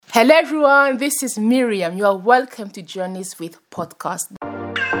Hello everyone, this is Miriam. You are welcome to Journeys with Podcast.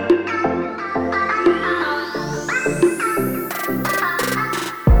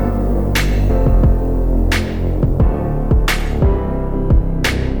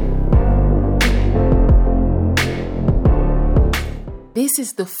 This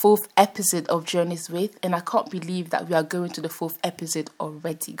is the fourth episode of Journeys with, and I can't believe that we are going to the fourth episode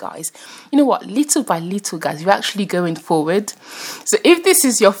already, guys. You know what? Little by little, guys, we're actually going forward. So if this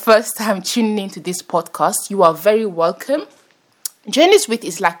is your first time tuning into this podcast, you are very welcome. Journeys with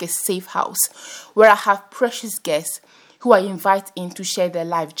is like a safe house where I have precious guests who I invite in to share their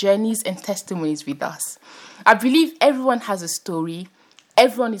life journeys and testimonies with us. I believe everyone has a story.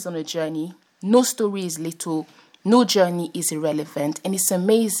 Everyone is on a journey. No story is little. No journey is irrelevant, and it's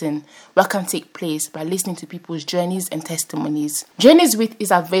amazing what can take place by listening to people's journeys and testimonies. Journeys with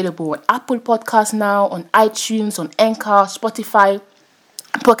is available on Apple Podcasts now, on iTunes, on Anchor, Spotify,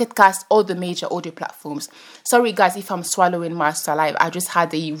 Pocket Cast, all the major audio platforms. Sorry guys if I'm swallowing my saliva. I just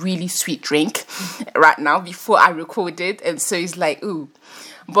had a really sweet drink right now before I recorded, and so it's like, ooh.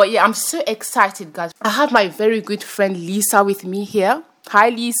 But yeah, I'm so excited, guys. I have my very good friend Lisa with me here. Hi,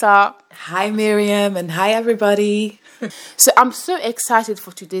 Lisa. Hi, Miriam, and hi, everybody. So I'm so excited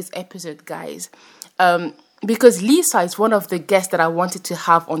for today's episode, guys, because Lisa is one of the guests that I wanted to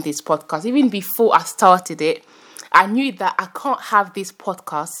have on this podcast. Even before I started it, I knew that I can't have this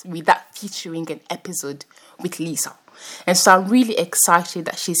podcast without featuring an episode with Lisa. And so I'm really excited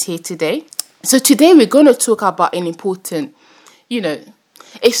that she's here today. So today we're going to talk about an important,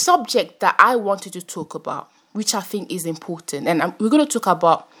 a subject that I wanted to talk about, which I think is important. And we're going to talk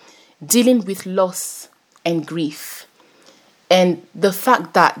about dealing with loss and grief, and the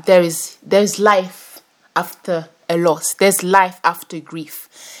fact that there's life after a loss, there's life after grief.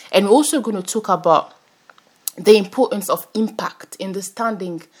 And we're also going to talk about the importance of impact,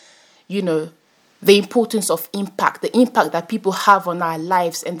 understanding, the importance of impact, the impact that people have on our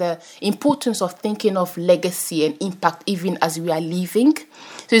lives, and the importance of thinking of legacy and impact even as we are leaving.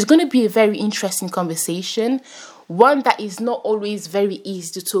 So it's going to be a very interesting conversation, one that is not always very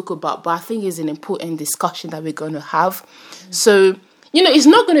easy to talk about, but I think is an important discussion that we're going to have. So, it's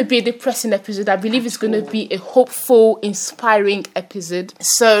not going to be a depressing episode. I believe it's going to be a hopeful, inspiring episode.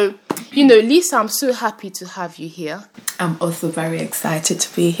 So, Lisa, I'm so happy to have you here. I'm also very excited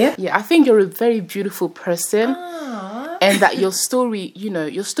to be here. Yeah, I think you're a very beautiful person. And that your story,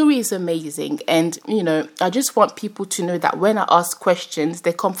 your story is amazing. And, I just want people to know that when I ask questions,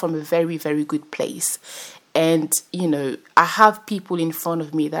 they come from a very, very good place. And, I have people in front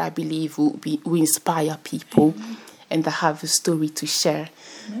of me that I believe will inspire people and that have a story to share.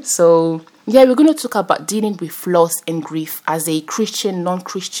 Mm-hmm. So, yeah, we're going to talk about dealing with loss and grief as a Christian,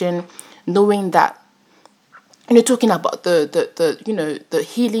 non-Christian, knowing that, talking about the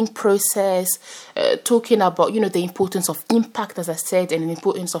healing process, talking about, the importance of impact, as I said, and the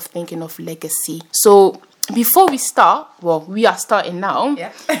importance of thinking of legacy. So, before we start, we are starting now.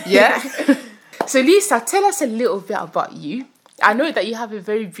 Yeah. So, Lisa, tell us a little bit about you. I know that you have a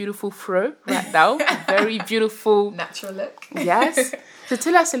very beautiful fro right now. Very beautiful. Natural look. Yes. So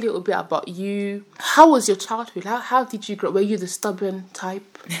tell us a little bit about you. How was your childhood? How did you grow up? Were you the stubborn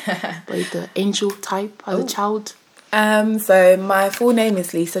type? Were you the angel type as a child? So my full name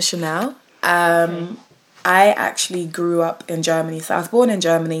is Lisa Chanel. I actually grew up in Germany. So I was born in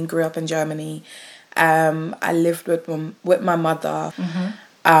Germany and grew up in Germany. I lived with my mother. Mm-hmm.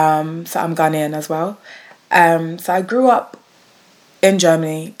 So I'm Ghanaian as well. So I grew up in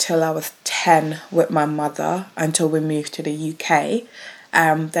Germany till I was 10 with my mother until we moved to the UK.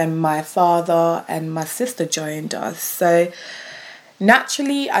 Then my father and my sister joined us. So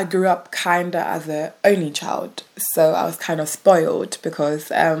naturally, I grew up kind of as an only child. So I was kind of spoiled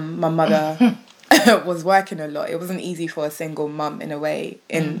because my mother was working a lot. It wasn't easy for a single mum in a way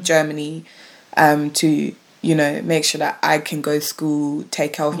in Germany to, make sure that I can go to school,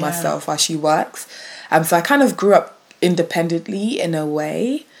 take care of myself while she works. So I kind of grew up independently in a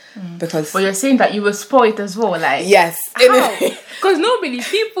way because... Well, you're saying that you were spoiled as well, like... Yes. How? Because normally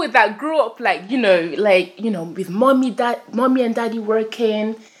people that grow up with mommy and daddy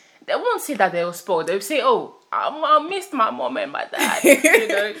working, they won't say that they were spoiled. They'll say, oh, I missed my mom and my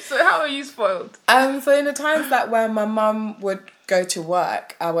dad, So how are you spoiled? So in the times that when my mum would go to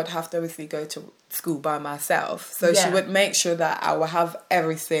work, I would have to obviously go to school by myself. So she would make sure that I would have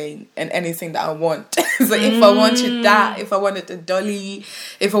everything and anything that I want. So if I wanted that, if I wanted the dolly,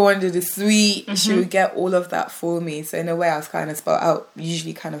 if I wanted the sweet, she would get all of that for me. So in a way, I was kind of spoiled. I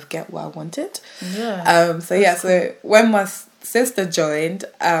usually kind of get what I wanted. Yeah. So when my sister joined,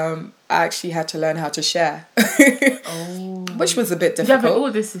 I actually had to learn how to share. Which was a bit difficult. You have an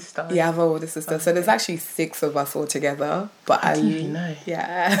older sister? Yeah, I have an older sister. Okay. So there's actually 6 of us all together. But I didn't even know.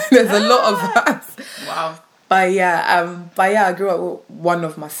 Yeah, there's a lot of us. Wow. But yeah, I grew up with one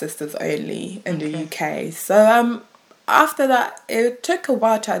of my sisters only in the UK. So after that, it took a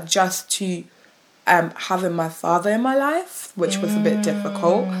while to adjust to having my father in my life, which was a bit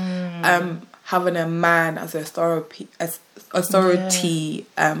difficult. Having a man as authority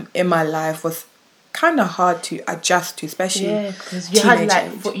in my life was kind of hard to adjust to, especially because you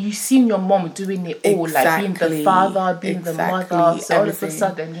had you've seen your mom doing it all, like being the father, being the mother. So all of a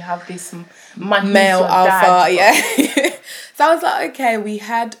sudden you have this male alpha, So I was like, okay, we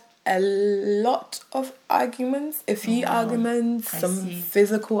had a lot of arguments, a few arguments, some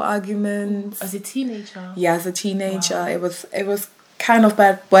physical arguments. As a teenager? Yeah, as a teenager. Wow. It was kind of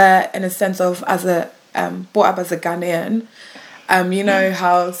bad, where in a sense of as a brought up as a Ghanaian, you know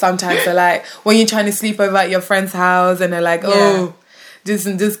how sometimes they're like, when you're trying to sleep over at your friend's house and they're like, oh, this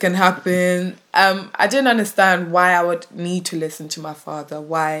and this can happen. I didn't understand why I would need to listen to my father,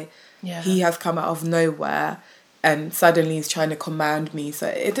 why he has come out of nowhere and suddenly he's trying to command me. So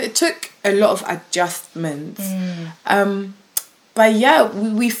it took a lot of adjustments. But yeah,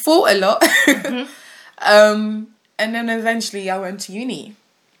 we fought a lot. And then eventually I went to uni.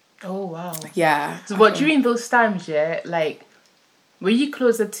 Oh, wow. Yeah. So but during those times, like, were you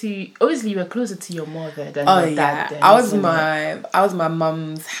closer to... Obviously, you were closer to your mother than your dad. Then, I was my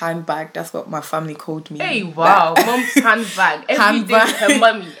mum's handbag. That's what my family called me. Hey, wow. Mum's handbag. Everything her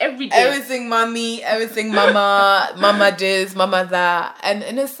mummy. Every day. Everything mummy. Everything mama. Mama this, mama that. And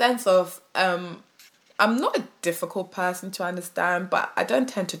in a sense of... I'm not a difficult person to understand, but I don't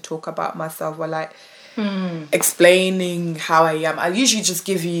tend to talk about myself or like explaining how I am. I usually just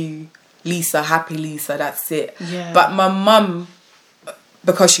give you Lisa, happy Lisa, that's it. Yeah. But my mum,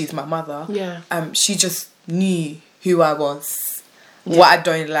 because she's my mother, she just knew who I was. What I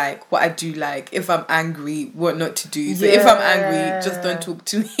don't like, what I do like, if I'm angry, what not to do. So if I'm angry, just don't talk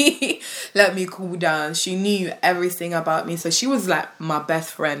to me. Let me cool down. She knew everything about me. So she was like my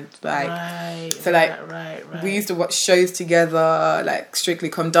best friend. Like we used to watch shows together, like Strictly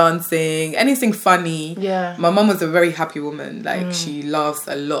Come Dancing, anything funny. Yeah. My mum was a very happy woman. Like she laughs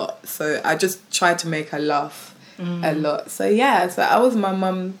a lot. So I just tried to make her laugh a lot. So yeah, so I was my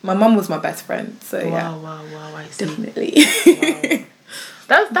mum was my best friend. So wow, I see. Definitely.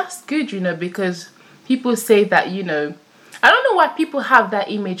 Wow. That's good, you know, because people say that, you know, I don't know why people have that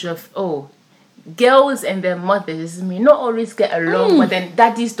image of, girls and their mothers may not always get along, but then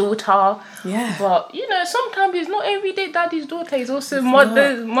daddy's daughter. Yeah. But, you know, sometimes it's not every day daddy's daughter, it's also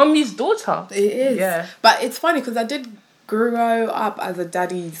mommy's daughter. It is. Yeah. But it's funny because I did grow up as a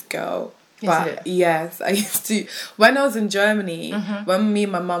daddy's girl. But yes, I used to, when I was in Germany, when me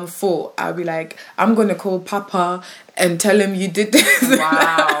and my mum fought, I'd be like, I'm going to call Papa and tell him you did this.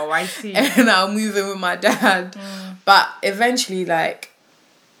 Wow, I see. And I'll move in with my dad. But eventually, like,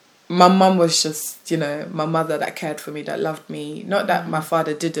 my mum was just, you know, my mother that cared for me, that loved me. Not that my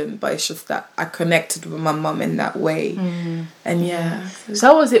father didn't, but it's just that I connected with my mum in that way. And yeah. So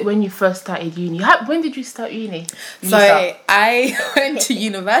how was it when you first started uni? When did you start uni? So I went to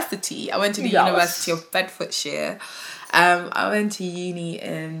university. I went to the University of Bedfordshire. I went to uni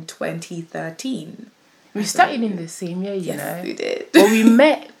in 2013. We started in the same year, you know. Yes, we did.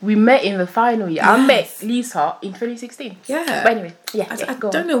 Well, we met in the final year. Yes. I met Lisa in 2016. Yeah. But anyway, I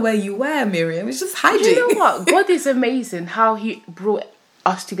don't know where you were, Miriam. It's just hiding. You know what? God is amazing how he brought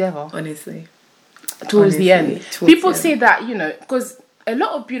us together. Honestly. Towards the end. People say that, you know, because a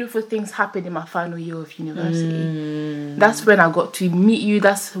lot of beautiful things happened in my final year of university. That's when I got to meet you.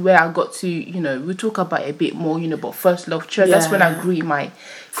 That's where I got to, you know, we'll talk about it a bit more, you know, about First Love Church. Yeah. That's when I grew in my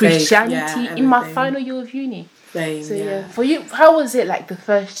Christianity in my final year of uni. Same, so for you, how was it like the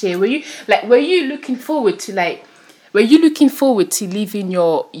first year? Were you looking forward to leaving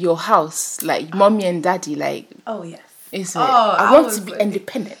your house, like mommy and daddy, like? Oh yes. I want to be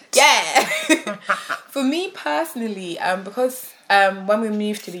independent. Yeah. For me personally, because when we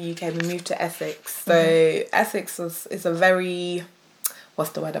moved to the UK, we moved to Essex. So Essex is a very,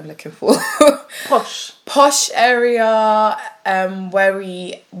 what's the word I'm looking for? Posh area,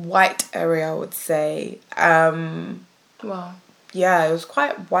 very white area, I would say. Wow. Yeah, it was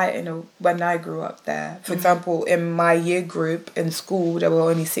quite white when I grew up there. For example, in my year group in school, there were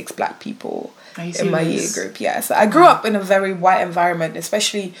only 6 black people in my year group. Yeah, so I grew up in a very white environment,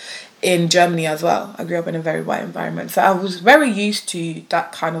 especially in Germany as well. I grew up in a very white environment. So I was very used to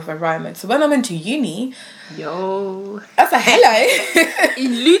that kind of environment. So when I went to uni, Yo. that's a hello.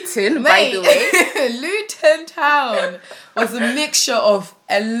 In Luton, by the way. Luton town was a mixture of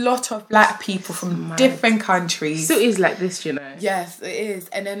a lot of black people from different countries. Still is like this, you know. Yes, it is.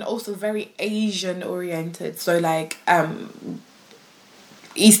 And then also very Asian oriented. So like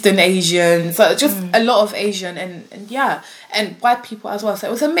Eastern Asian, so just a lot of Asian and white people as well. So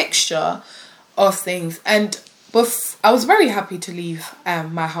it was a mixture of things. And I was very happy to leave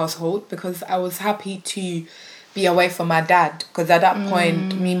my household because I was happy to be away from my dad, because at that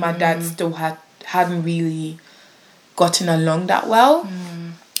point me and my dad still hadn't really gotten along that well.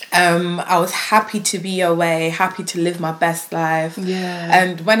 I was happy to be away, happy to live my best life.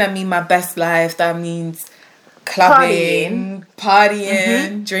 And when I mean my best life, that means clubbing,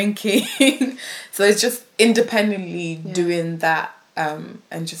 partying, drinking. So it's just independently doing that,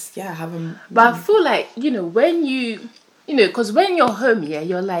 and just having. But I feel like, when because when you're home here,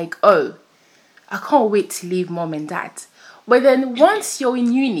 you're like, oh, I can't wait to leave mom and dad. But then once you're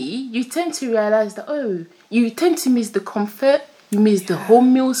in uni, you tend to realize that, you tend to miss the comfort, you miss the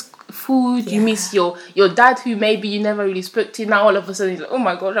home meals food, you miss your dad who maybe you never really spoke to. Now all of a sudden he's like, oh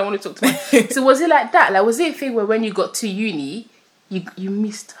my god, I want to talk to my So was it like that? Like, was it a thing where when you got to uni you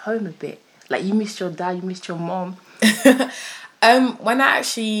missed home a bit? Like, you missed your dad, you missed your mom? When I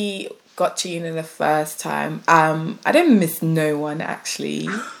actually got to uni the first time, I didn't miss no one actually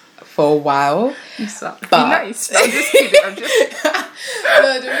for a while. You suck. Be nice. I'm just kidding.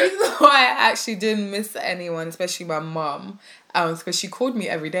 No, the reason why I actually didn't miss anyone, especially my mom, because she called me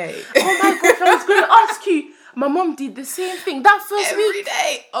every day. Oh my gosh, I was going to ask you. My mom did the same thing that first week. Every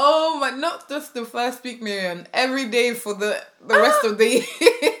day. Oh my, not just the first week, Miriam. Every day for the rest of the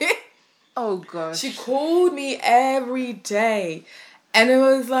year. Oh gosh. She called me every day. And it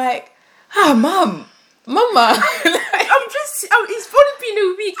was like, mama. It's only been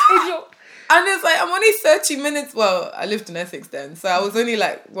a week and you're... And it's like, I'm only 30 minutes. Well, I lived in Essex then. So I was only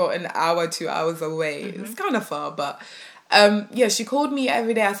like, an hour, 2 hours away. It's kind of far, but... she called me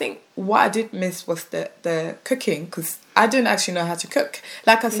every day. I think what I did miss was the cooking, because I didn't actually know how to cook.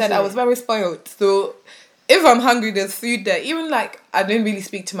 Like I said, I was very spoiled. So if I'm hungry, there's food there. Even like, I didn't really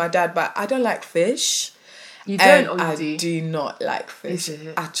speak to my dad, but I don't like fish. You don't, or you I do? do not like fish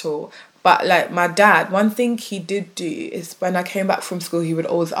at all. But like my dad, one thing he did do is when I came back from school, he would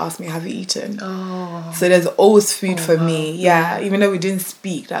always ask me, have you eaten? Oh. So there's always food for me. Yeah, even though we didn't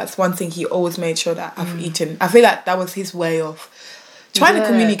speak, that's one thing he always made sure that I've eaten. I feel like that was his way of trying to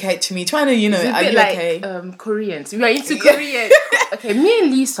communicate to me, trying to, are you like, okay? Koreans. We are into Korean. Okay, me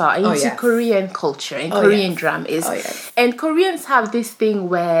and Lisa are into Korean culture and Korean dramas. And Koreans have this thing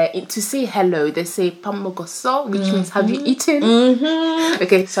where to say hello, they say "밥 먹었어," which means "have you eaten?"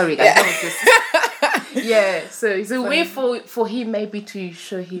 Okay, sorry guys. So it's a way for him maybe to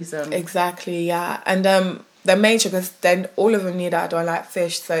show his Exactly, yeah. And the major, because then all of them knew that I don't like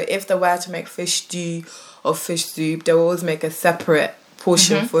fish. So if they were to make fish stew or fish soup, they would always make a separate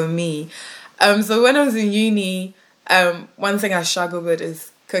portion for me. So when I was in uni, one thing I struggled with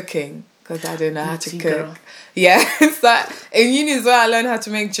is cooking, because I didn't know how to cook. Girl. Yeah, so in uni is where I learned how to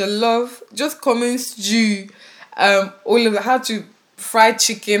make jollof, just common stew, all of it, how to fry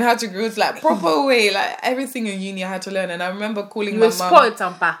chicken, how to grill it, like proper way, like everything in uni I had to learn. And I remember calling my mum. Spoiled,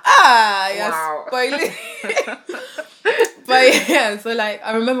 Tampa. Wow. Spoiling. But yeah, so like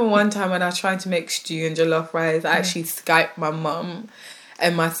I remember one time when I was trying to make stew and jollof rice, I actually Skyped my mum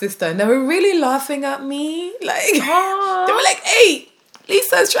and my sister, and they were really laughing at me. Like, they were like, hey,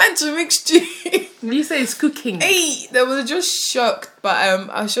 Lisa's trying to make stew. Lisa is cooking. Hey, they were just shocked. But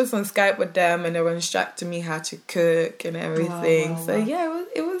I was just on Skype with them, and they were instructing me how to cook and everything. Wow. So yeah,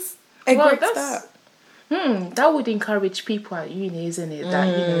 it was a great start. That would encourage people at uni, isn't it?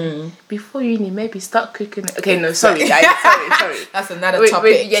 That, before uni, maybe start cooking. Okay, no, sorry, guys. Sorry. That's another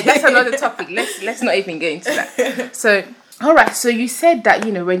topic. That's another topic. Let's not even get into that. So, all right. So you said that,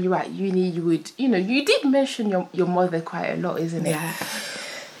 when you were at uni, you would, you did mention your mother quite a lot, isn't it? Yeah.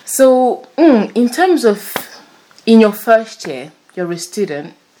 So, in terms of, in your first year, you're a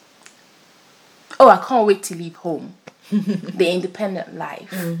student. Oh, I can't wait to leave home. The independent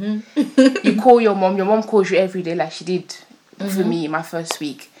life. You call your mom calls you every day like she did for me in my first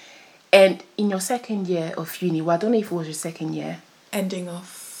week. And in your second year of uni, well, I don't know if it was your second year. Ending of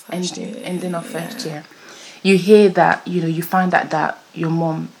first year. You hear that, you find out that your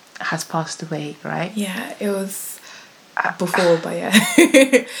mom has passed away, right? Yeah, it was before, but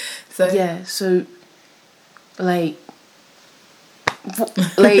yeah. So like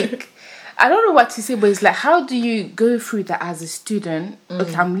I don't know what to say, but it's like, how do you go through that as a student?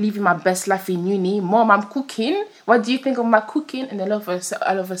 Okay, I'm living my best life in uni. Mom, I'm cooking. What do you think of my cooking? And then all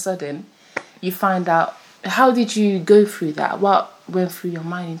of a sudden, you find out. How did you go through that? What went through your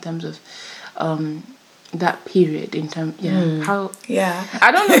mind in terms of that period? How? Yeah.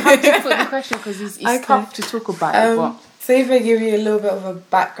 I don't know how to put the question because it's Okay. tough to talk about it. But So if I give you a little bit of a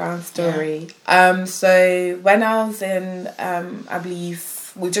background story. So when I was in, I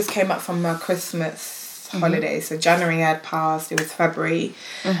believe, we just came up from a Christmas holiday. So January had passed, it was February.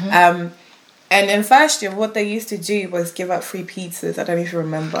 And in first year, what they used to do was give out free pizzas. I don't know if you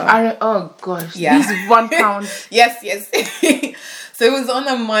remember. Oh gosh, Yeah. these £1. Yes. So it was on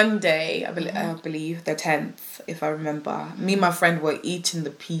a Monday, I believe, the 10th, if I remember. Me and my friend were eating the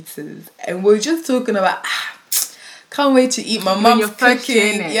pizzas. And we were just talking about, can't wait to eat my mum's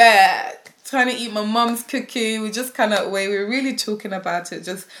cooking. Yeah, trying to eat my mum's cooking. We just kind of, we were really talking about it,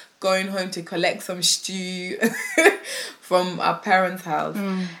 just going home to collect some stew from our parents' house.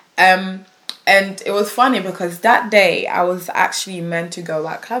 And it was funny because that day I was actually meant to go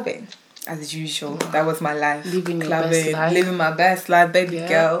out clubbing as usual. Wow. That was my life. Living my best life, baby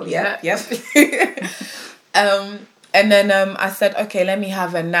girl. Yep. And then I said, okay, let me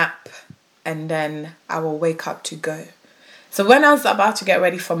have a nap and then I will wake up to go. So when I was about to get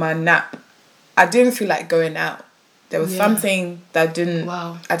ready for my nap, I didn't feel like going out. There was something that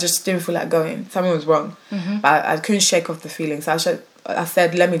I just didn't feel like going. Something was wrong. But I couldn't shake off the feeling. So I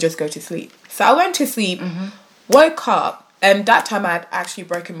said, let me just go to sleep. So I went to sleep, woke up, and that time I had actually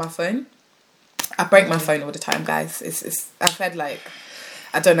broken my phone. I break my phone all the time, guys. I've had like,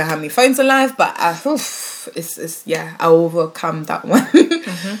 I don't know how many phones alive, but I overcome that one.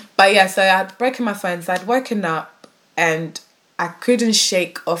 But yeah, so I'd broken my phone, so I'd woken up and I couldn't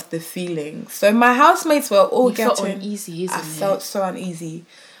shake off the feeling. So my housemates were all felt uneasy, isn't it? I felt so uneasy.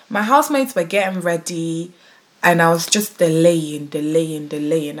 My housemates were getting ready and I was just delaying.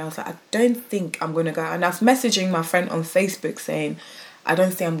 I was like, I don't think I'm going to go out. And I was messaging my friend on Facebook saying, I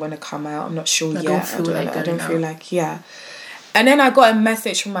don't think I'm going to come out. I'm not sure yet. I don't feel like, And then I got a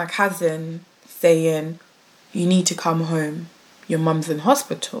message from my cousin saying, you need to come home. Your mum's in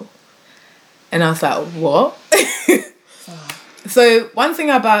hospital. And I was like, what? So one thing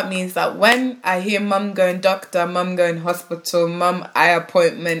about me is that when I hear mum going doctor, mum going hospital, mum eye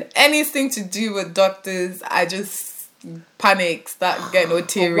appointment, anything to do with doctors, I just panic, start getting all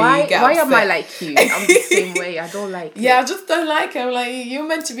teary. Why am I like you? I'm the same way. I don't like it. Yeah, I just don't like it. I'm like, you're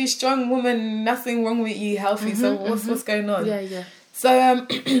meant to be strong woman, nothing wrong with you, healthy. So what's going on? Yeah. So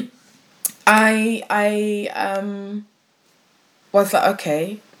I was like,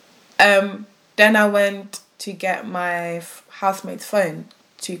 okay. Then I went to get my housemate's phone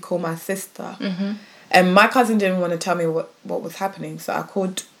to call my sister. And my cousin didn't want to tell me what was happening. So I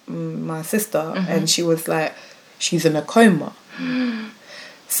called my sister and she was like, she's in a coma.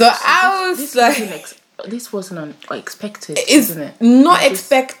 So I was this wasn't unexpected, isn't it? Not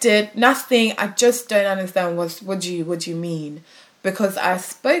expected, nothing. I just don't understand what do you mean? Because I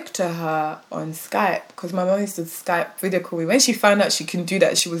spoke to her on Skype, because my mum used to Skype video call me. When she found out she can do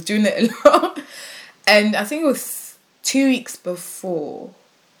that, she was doing it a lot. And I think it was 2 weeks before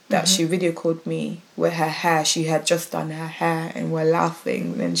that she video called me with her hair. She had just done her hair and we're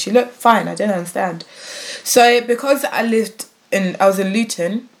laughing. And she looked fine. I didn't understand. So because I was in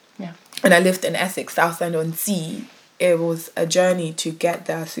Luton, and I lived in Essex, Southend-on-Sea, it was a journey to get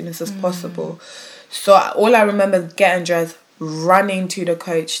there as soon as possible. So all I remember getting dressed, running to the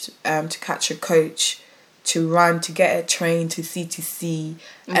coach to catch a coach, to run to get a train to C2C,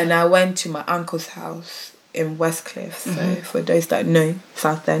 and I went to my uncle's house in Westcliff. So for those that know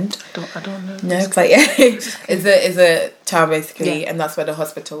Southend, I don't know. No, but yeah, it's a town basically, and that's where the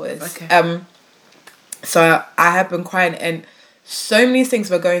hospital is. Okay. So I had been crying, and so many things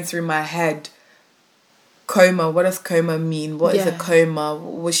were going through my head. Coma, what does coma mean? What is a coma?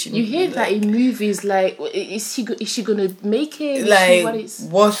 You hear that in movies, like, is she gonna make it? Like,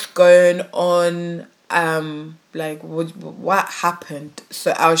 what's going on? Like, what happened?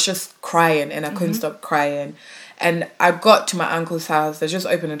 So I was just crying, and I couldn't stop crying. And I got to my uncle's house. They just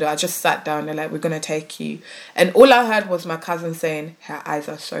opened the door. I just sat down. They're like, we're gonna take you. And all I heard was my cousin saying, her eyes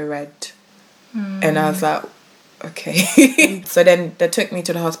are so red. And I was like, okay. So then they took me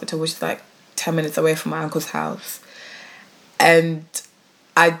to the hospital, which is like 10 minutes away from my uncle's house. And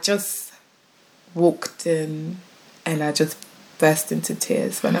I just walked in and I just burst into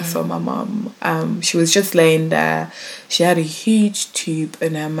tears when I saw my mum. She was just laying there. She had a huge tube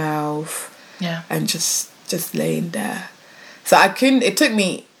in her mouth. Yeah. And just laying there. So it took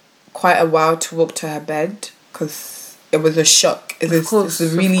me quite a while to walk to her bed because it was a shock. It's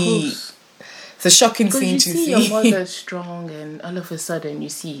a really It's a shocking Because scene you to see see. your mother strong, and all of a sudden you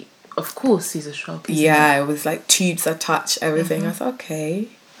see, of course, he's a shock. Isn't Yeah, it was like tubes attached, everything. I was like,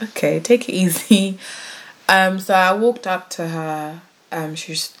 okay, take it easy. So I walked up to her.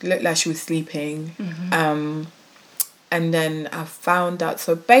 She looked like she was sleeping. And then I found out.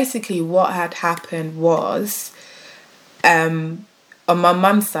 So basically, what had happened was, on my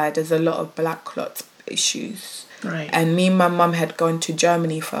mum's side, there's a lot of black clot issues. Right. And me and my mum had gone to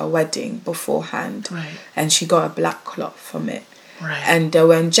Germany for a wedding beforehand. Right. And she got a black clot from it. Right. And they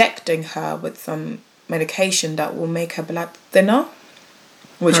were injecting her with some medication that will make her blood thinner,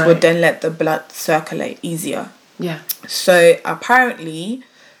 which would then let the blood circulate easier. Yeah. So apparently,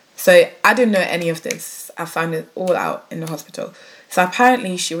 so I didn't know any of this. I found it all out in the hospital. So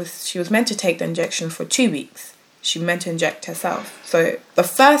apparently she was meant to take the injection for 2 weeks. She meant to inject herself. So the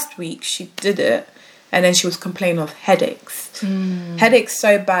first week she did it, and then she was complaining of headaches. Headaches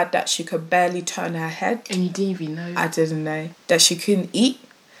so bad that she could barely turn her head. And you didn't even know? I didn't know. That she couldn't eat.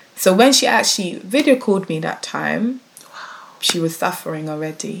 So when she actually video called me that time, she was suffering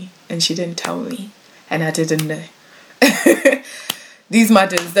already, and she didn't tell me, and I didn't know. These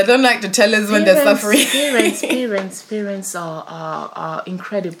mothers, they don't like to tell us when they're suffering. Parents are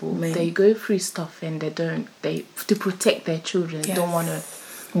incredible. Man. They go through stuff and they to protect their children. They don't want to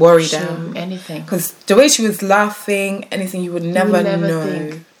worry show them anything. Because the way she was laughing, anything, you would never know.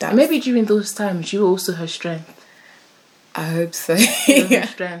 think. That Maybe during those times, you were also her strength. I hope so. You were her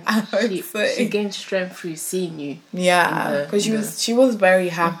strength. I hope so. She gained strength through seeing you. Yeah, because she was very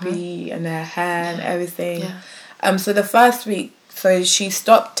happy and her hair and everything. Yeah. So the first week, so she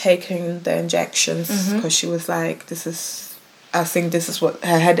stopped taking the injections because she was like, I think this is what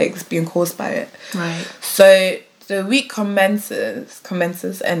her headache's being caused by it. Right. So the week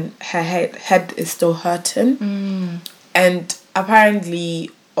commences and her head is still hurting. And apparently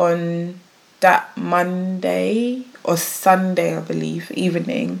on that Monday or Sunday, I believe,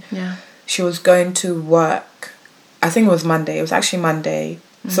 evening, she was going to work. I think it was Monday. It was actually Monday.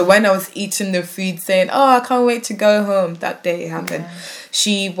 So when I was eating the food saying, oh, I can't wait to go home, that day it happened.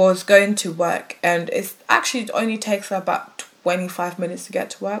 She was going to work, and it only takes her about 25 minutes to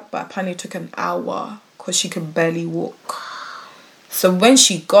get to work, but apparently it took an hour because she could barely walk. So when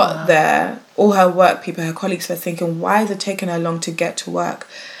she got there, all her work people, her colleagues were thinking, why is it taking her long to get to work?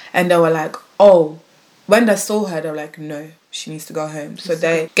 And they were like, oh, when they saw her, they were like, no, she needs to go home. So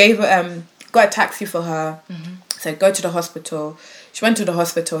they gave her, got a taxi for her, said, go to the hospital. She went to the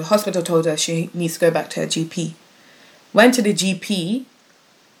hospital. The hospital told her she needs to go back to her GP. Went to the GP.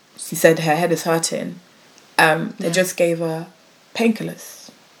 She said her head is hurting. They just gave her painkillers.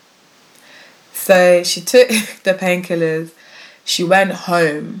 So she took the painkillers. She went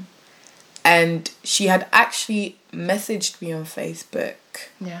home. And she had actually messaged me on Facebook.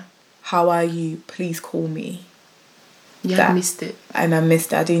 Yeah. How are you? Please call me. I missed it. And I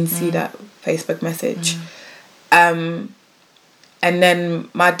missed it. I didn't see that Facebook message. And then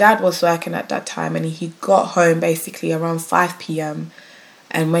my dad was working at that time, and he got home basically around 5 p.m.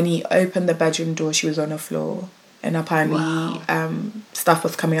 And when he opened the bedroom door, she was on the floor. And apparently stuff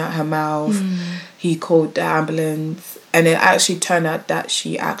was coming out her mouth. He called the ambulance. And it actually turned out that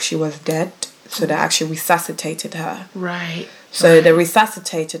she actually was dead. So they actually resuscitated her. Right. So they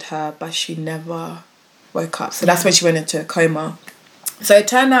resuscitated her, but she never woke up. So that's when she went into a coma. So it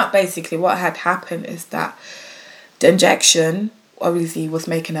turned out basically what had happened is that the injection obviously was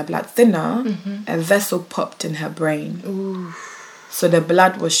making her blood thinner. A vessel popped in her brain. Ooh. So the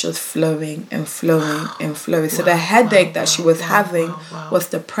blood was just flowing and flowing and flowing. So the headache that she was having was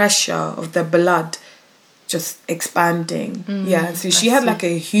the pressure of the blood just expanding. So she had like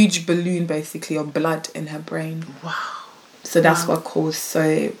a huge balloon basically of blood in her brain. Wow. So that's what caused.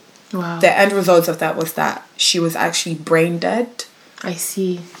 So the end result of that was that she was actually brain dead. I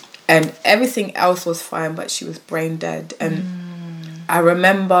see. And everything else was fine, but she was brain dead. And I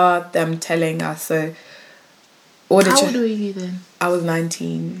remember them telling us, so... How old were you then? I was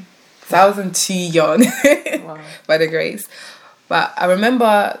 19. So I wasn't too young, by the grace. But I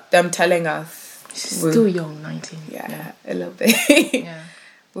remember them telling us... Still young, 19. Yeah, a little bit.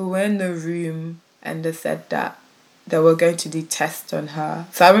 We were in the room and they said that they were going to do tests on her.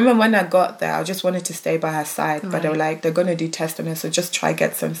 So I remember when I got there, I just wanted to stay by her side. But they were like, they're going to do tests on her, so just try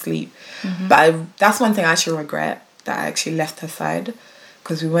get some sleep. But that's one thing I actually regret, that I actually left her side.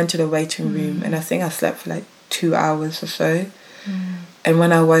 Because we went to the waiting room and I think I slept for like 2 hours or so. And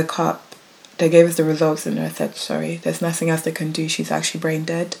when I woke up, they gave us the results and I said, sorry, there's nothing else they can do. She's actually brain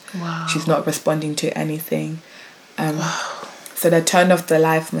dead. She's not responding to anything. So they turned off the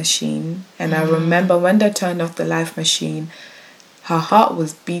life machine. And I remember when they turned off the life machine, her heart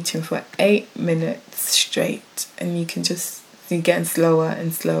was beating for 8 minutes straight, and you can just see it getting slower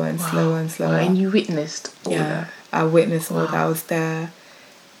and slower and slower and slower. And you witnessed all that. I witnessed all that. I was there,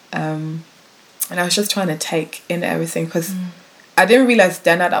 and I was just trying to take in everything, because I didn't realize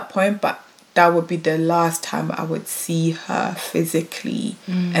then at that point, but that would be the last time I would see her physically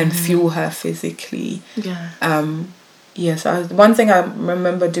and feel her physically. So one thing I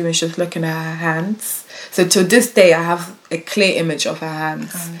remember doing is just looking at her hands. So to this day, I have a clear image of her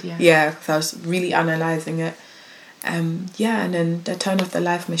hands. Because I was really analysing it. And then the turn of the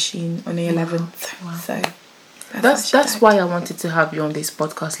life machine on the 11th. Wow. So that's why I wanted to have you on this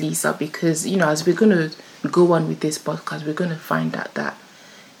podcast, Lisa, because, you know, as we're going to go on with this podcast, we're going to find out that,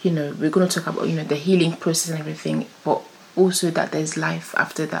 you know, we're going to talk about, you know, the healing process and everything, but also that there's life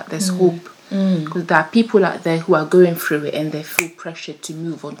after that, there's hope. Because there are people out there who are going through it and they feel pressured to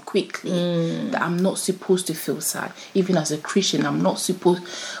move on quickly. That I'm not supposed to feel sad. Even as a Christian, I'm not supposed...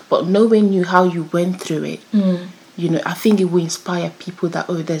 But knowing you, how you went through it, you know, I think it will inspire people that,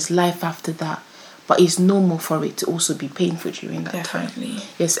 oh, there's life after that. But it's normal for it to also be painful during that time.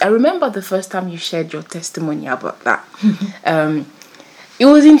 Yes, I remember the first time you shared your testimony about that. It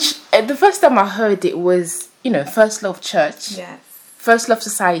was the first time I heard it was, you know, First Love Church. Yes. First Love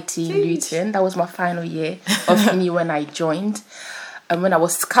Society in Luton. That was my final year of uni when I joined. And when I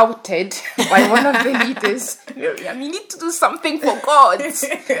was scouted by one of the leaders, you need to do something for God.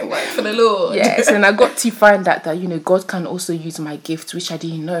 Work for the Lord. Yes, and I got to find out that, you know, God can also use my gifts, which I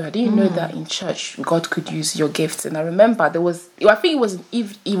didn't know. I didn't know that in church, God could use your gifts. And I remember I think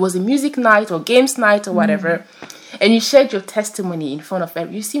it was a music night or games night or whatever. And you shared your testimony in front of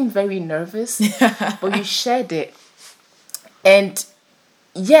everyone. You seemed very nervous, but you shared it. And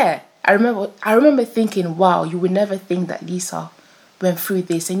I remember thinking, wow, you would never think that Lisa went through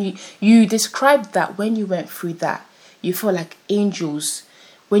this. And you described that when you went through that, you felt like angels.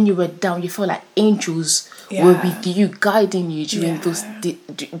 When you were down, you felt like angels were with you, guiding you during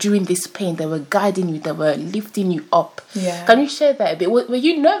this pain. They were guiding you. They were lifting you up. Can you share that a bit? Were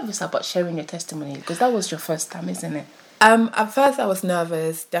you nervous about sharing your testimony? Because that was your first time, isn't it? At first I was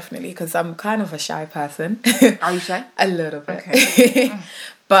nervous, definitely, because I'm kind of a shy person. Are you shy? A little bit. Okay.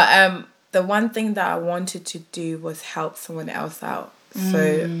 But the one thing that I wanted to do was help someone else out.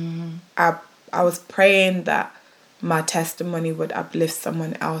 So I was praying that my testimony would uplift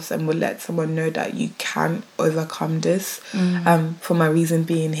someone else and would let someone know that you can overcome this. For my reason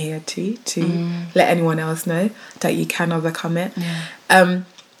being here to let anyone else know that you can overcome it.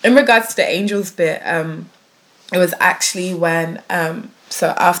 In regards to the angels bit, it was actually when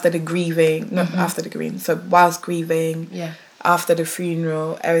so after the grieving, not after the grieving, so whilst grieving, after the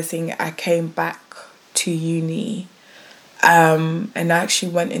funeral, everything, I came back to uni, and I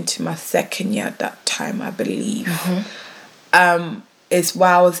actually went into my second year at that time, I believe. It's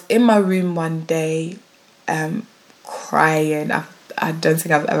while I was in my room one day, crying. I don't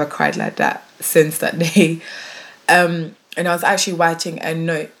think I've ever cried like that since that day. And I was actually writing a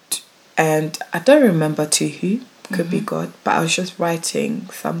note, and I don't remember to who, could be God, but I was just writing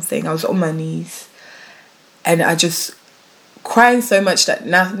something. I was on my knees, and I just crying so much that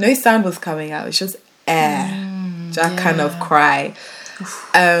no sound was coming out. It's just air. That kind of cry.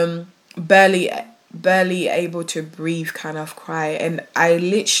 Barely able to breathe kind of cry. And I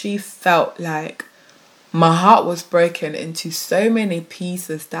literally felt like my heart was broken into so many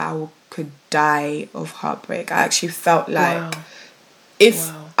pieces that I could die of heartbreak. I actually felt like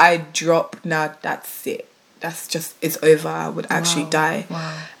if I drop now, that's it. That's just, it's over. I would actually die.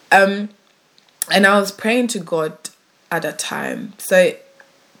 And I was praying to God at that time. So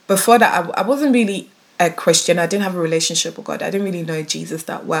before that, I wasn't really a Christian. I didn't have a relationship with God. I didn't really know Jesus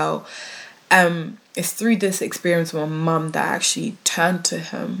that well. It's through this experience with my mum that I actually turned to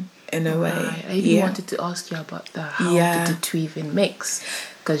him in a way. I even wanted to ask you about that. How did the two even mix?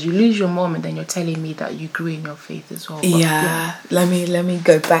 Because you lose your mom and then you're telling me that you grew in your faith as well. But Let me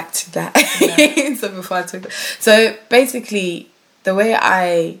go back to that. So basically, the way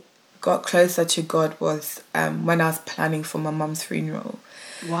I got closer to God was when I was planning for my mum's funeral.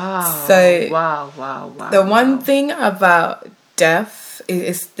 The one thing about death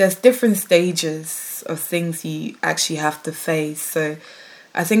is there's different stages of things you actually have to face. So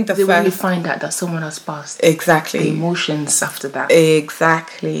I think when you find out that someone has passed. Exactly. The emotions after that.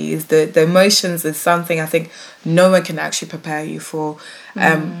 Exactly. The emotions is something I think no one can actually prepare you for.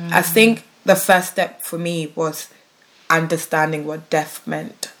 I think the first step for me was understanding what death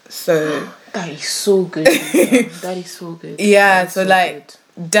meant. So that is so good. That is so good. Yeah, so like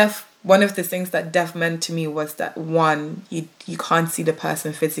death, one of the things that death meant to me was that, one, you can't see the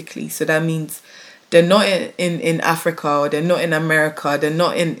person physically, so that means they're not in Africa, or they're not in America, they're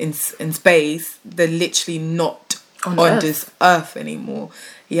not in space, they're literally not on this earth anymore.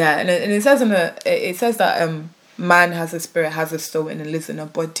 Yeah, and it says that man has a spirit, has a soul, and it lives in a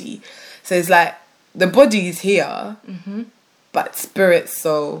body. So it's like the body is here, but spirit,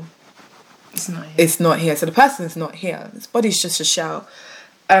 soul, it's not here. So the person is not here. This body's just a shell.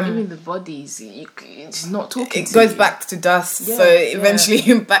 Even the bodies, it's not talking. It goes back to dust. So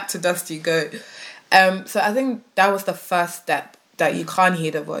eventually, back to dust you go. So I think that was the first step, that you can't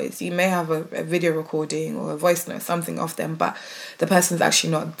hear the voice. You may have a video recording or a voice note, something of them, but the person's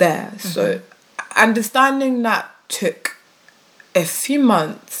actually not there. So understanding that took a few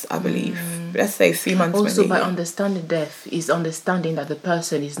months, I believe. Let's say a few months. Also, by understanding death is understanding that the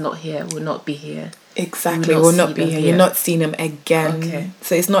person is not here, will not be here. Exactly, will not be here. You're not seeing them again. Okay.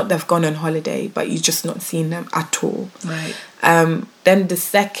 So it's not they've gone on holiday, but you're just not seeing them at all. Right. Then the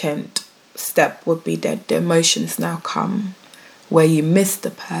second step would be that the emotions now come, where you miss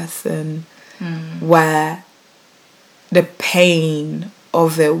the person, where the pain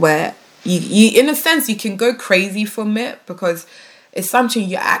of it, where you in a sense you can go crazy from it, because it's something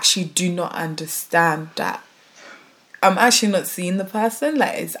you actually do not understand, that I'm actually not seeing the person,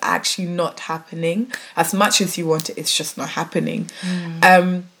 like it's actually not happening. As much as you want it, it's just not happening.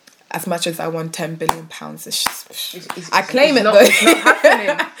 As much as I want £10 billion, it's just I claim it though. It's not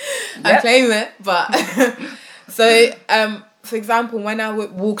happening. I claim it, but so for example, when I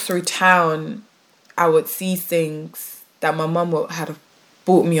would walk through town, I would see things that my mum had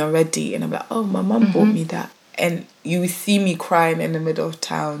bought me already, and I'm like, oh, my mum bought me that. And you see me crying in the middle of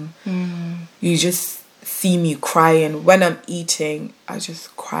town. You just see me crying. When I'm eating, I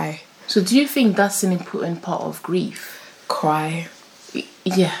just cry. So do you think that's an important part of grief? Cry.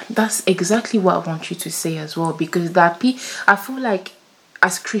 Yeah, that's exactly what I want you to say as well, because I feel like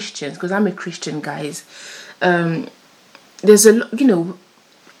as Christians, because I'm a Christian, guys, there's a,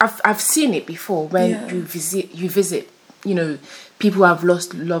 I've seen it before when you visit, people who have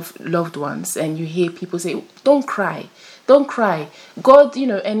lost loved ones, and you hear people say, don't cry. God,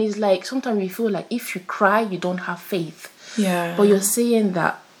 and it's like, sometimes we feel like if you cry, you don't have faith. Yeah. But you're saying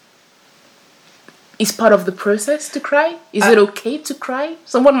that it's part of the process to cry? Is it okay to cry?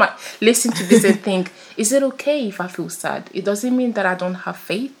 Someone might listen to this and think, is it okay if I feel sad? It doesn't mean that I don't have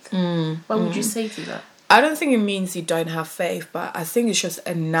faith. What would you say to that? I don't think it means you don't have faith, but I think it's just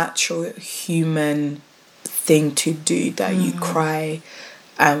a natural human thing to do, that you cry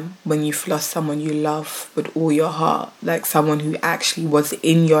when you've lost someone you love with all your heart, like someone who actually was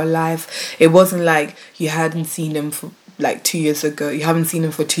in your life. It wasn't like you hadn't seen them for like 2 years ago, you haven't seen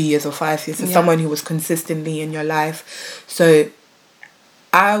them for 2 years or 5 years. It's someone who was consistently in your life. So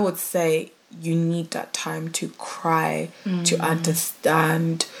I would say you need that time to cry, to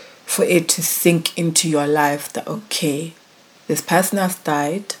understand, for it to sink into your life that, okay, this person has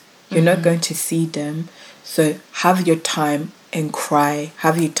died, you're not going to see them, so have your time and cry,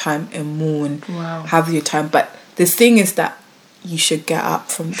 have your time and mourn, have your time. But the thing is that you should get up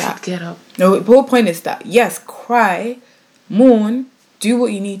from that. Get up. No, the whole point is that, yes, cry, mourn, do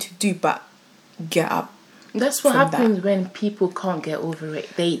what you need to do, but get up. That's what happens when people can't get over it.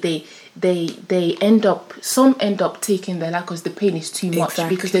 They end up, some end up taking their life because the pain is too much,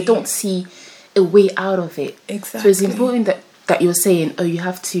 because they don't see a way out of it. Exactly. So it's important that you're saying, you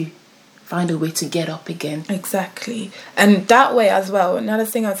have to find a way to get up again. Exactly. And that way as well, another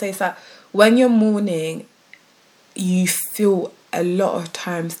thing I'd say is that when you're mourning, you feel a lot of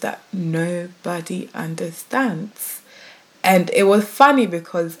times that nobody understands. And it was funny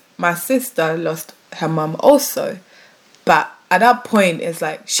because my sister lost her mum also, but at that point it's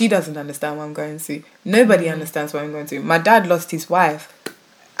like she doesn't understand what I'm going through. Nobody understands what I'm going through. My dad lost his wife.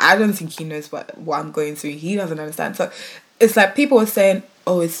 I don't think he knows what I'm going through. He doesn't understand. So it's like people are saying,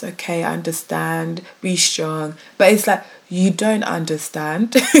 oh, it's okay, I understand, be strong, but it's like, you don't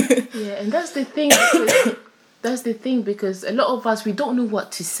understand. Yeah, and that's the thing. That's the thing, because a lot of us, we don't know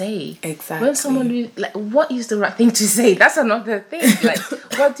what to say. Exactly. When someone, like, what is the right thing to say? That's another thing. Like,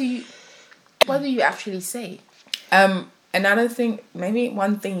 what do you actually say? Another thing, maybe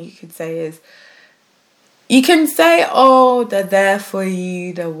one thing you could say is, you can say, oh, they're there for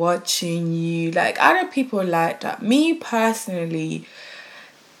you, they're watching you. Like, other people like that. Me personally,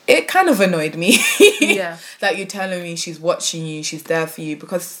 it kind of annoyed me. Yeah. That you're telling me she's watching you, she's there for you,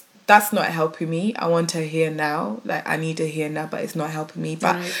 because that's not helping me. I want her here now. Like, I need her here now, but it's not helping me.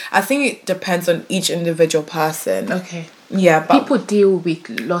 But I think it depends on each individual person. Okay. Yeah, but people deal with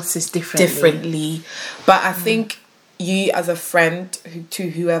losses differently. But I think you, as a friend to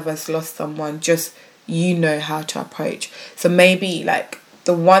whoever's lost someone, just, you know how to approach. So maybe, like,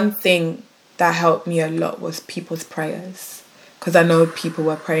 the one thing that helped me a lot was people's prayers, because I know people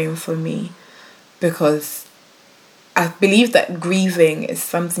were praying for me, because I believe that grieving is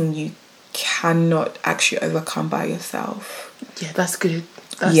something you cannot actually overcome by yourself. Yeah, that's good.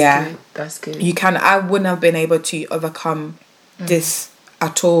 That's good. You can. I wouldn't have been able to overcome this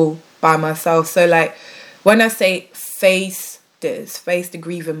at all by myself. So like, when I say face the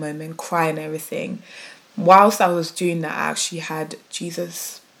grieving moment, cry and everything, whilst I was doing that, I actually had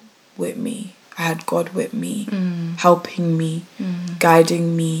Jesus with me. I had God with me, helping me,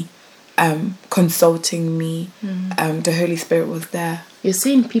 guiding me, consulting me. The Holy Spirit was there. You're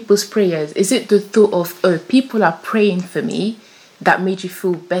saying people's prayers. Is it the thought of, oh, people are praying for me, that made you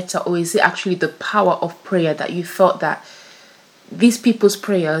feel better? Or is it actually the power of prayer that you felt that these people's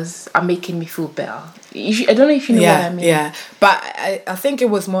prayers are making me feel better? I don't know if you know what I mean. Yeah, but I think it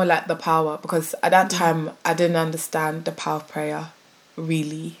was more like the power, because at that time I didn't understand the power of prayer,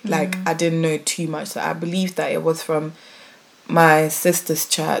 really. Like, I didn't know too much. So I believed that it was from my sister's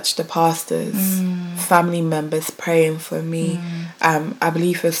church, the pastors, family members praying for me. I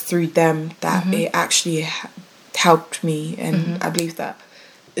believe it was through them that it actually helped me, and I believe that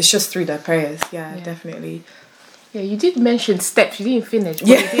it's just through their prayers. Yeah, definitely. Yeah, you did mention steps. You didn't finish.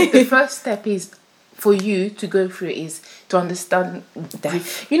 But the first step is for you to go through is to understand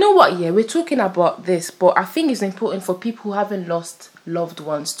that. You know what? Yeah, we're talking about this, but I think it's important for people who haven't lost loved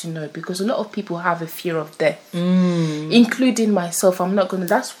ones to know, because a lot of people have a fear of death, including myself. I'm not gonna.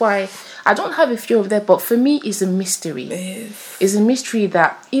 That's why I don't have a fear of death. But for me, it's a mystery. It's a mystery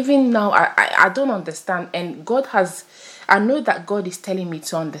that even now I don't understand. And God has. I know that God is telling me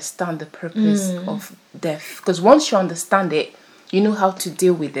to understand the purpose of death, because once you understand it, you know how to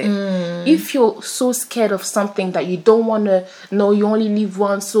deal with it. If you're so scared of something that you don't want to know, you only live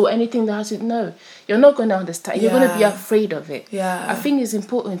once, so anything that has to know, you're not going to understand. You're going to be afraid of it. I think it's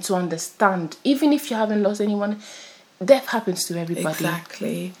important to understand, even if you haven't lost anyone, death happens to everybody.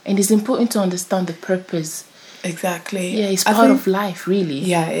 Exactly. And it's important to understand the purpose. Exactly. Yeah, it's part of life, really.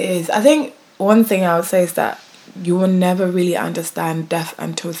 Yeah, it is. I think one thing I would say is that you will never really understand death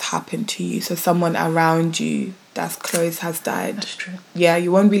until it's happened to you. So someone around you that's close has died. That's true. Yeah,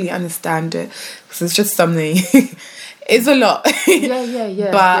 you won't really understand it, because it's just something. It's a lot.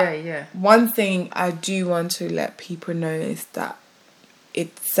 But one thing I do want to let people know is that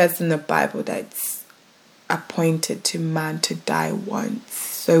it says in the Bible that it's appointed to man to die once.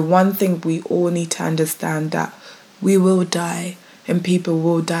 So one thing we all need to understand, that we will die. And people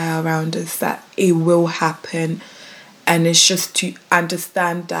will die around us, that it will happen. And it's just to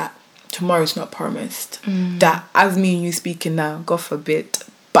understand that tomorrow is not promised. That as me and you speaking now, God forbid,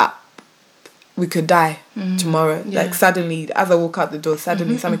 but we could die tomorrow. Like suddenly, as I walk out the door,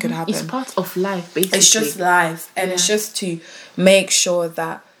 suddenly something could happen. It's part of life, basically. It's just life. And it's just to make sure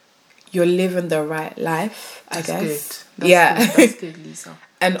that you're living the right life, I guess. That's good, Lisa.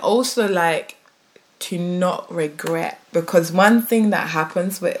 And also, like, to not regret, because one thing that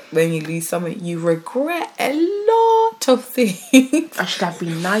happens when you lose someone, you regret a lot of things. I should have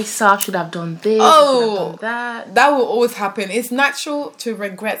been nicer, I should have done this, I should have done that. That will always happen. It's natural to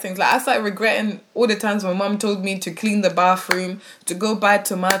regret things. Like, I started regretting all the times my mom told me to clean the bathroom, to go buy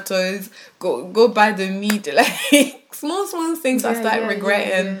tomatoes, go buy the meat, like small things. I started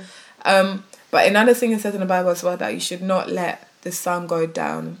regretting. But another thing it says in the Bible as well, that you should not let the sun go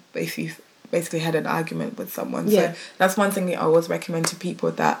down if you've basically had an argument with someone. So that's one thing I always recommend to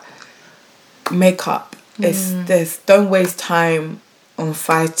people, that make up. It's this. Don't waste time on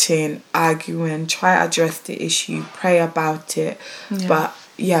fighting, arguing. Try address the issue, pray about it. But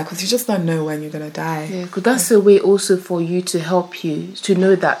because you just don't know when you're gonna die. Yeah, because that's a way also for you to help you to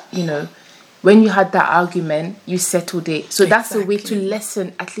know that, you know, when you had that argument, you settled it. So that's a way to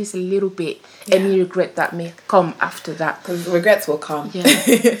lessen at least a little bit any regret that may come after that. Because regrets will come.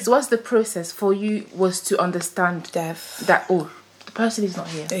 So what's the process for you was to understand death, that, oh, the person is not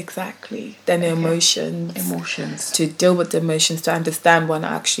here. Exactly. Then emotions. To deal with the emotions, to understand what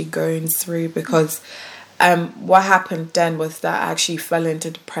I'm actually going through. Because what happened then was that I actually fell into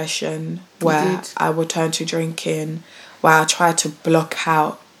depression, where I would turn to drinking, where I tried to block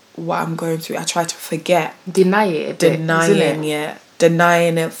out what I'm going through. I try to forget, denying it,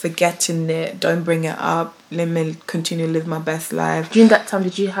 forgetting it, don't bring it up, let me continue to live my best life. During that time,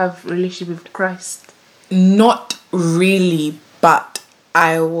 did you have a relationship with Christ? Not really, but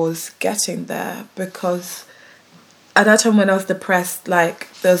I was getting there, because at that time when I was depressed,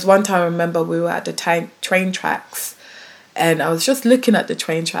 like, there was one time I remember we were at the train tracks, and I was just looking at the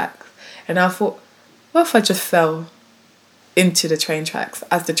train tracks, and I thought, what if I just fell into the train tracks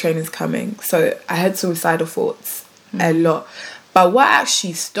as the train is coming? So I had suicidal thoughts a lot, But what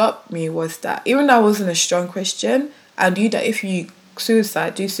actually stopped me was that even though I wasn't a strong Christian, I knew that if you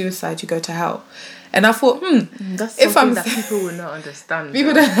do suicide, you go to hell. And I thought, That's something that people will not understand.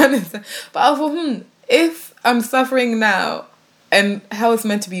 People don't understand. But I thought, if I'm suffering now and hell is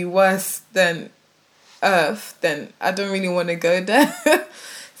meant to be worse than earth, then I don't really want to go there.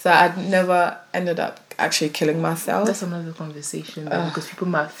 So I never ended up actually killing myself. That's another conversation though, because people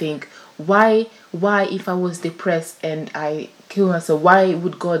might think, why if I was depressed and I kill myself, why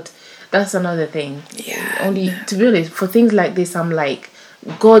would God? That's another thing. To be honest, for things like this, I'm like,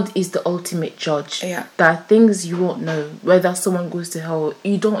 God is the ultimate judge. Yeah. There are things you won't know, whether someone goes to hell.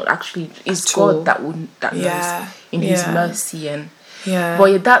 You don't actually. It's God that knows in His mercy and. Yeah.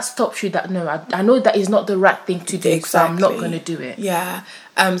 But that stops you. That no, I know that is not the right thing to do, Exactly. so I'm not going to do it. Yeah.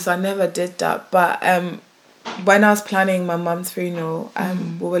 So I never did that. But when I was planning my mum's funeral,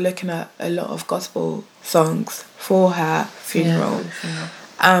 we were looking at a lot of gospel songs for her funeral.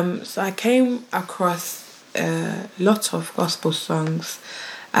 So I came across a lot of gospel songs.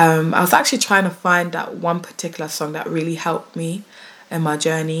 I was actually trying to find that one particular song that really helped me in my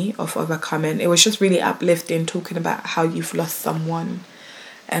journey of overcoming. It was just really uplifting, talking about how you've lost someone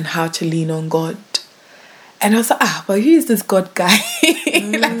and how to lean on God. And I was like, but who is this God guy?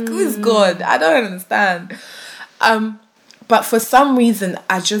 Like, who is God? I don't understand. But for some reason,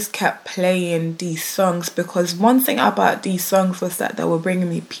 I just kept playing these songs because one thing about these songs was that they were bringing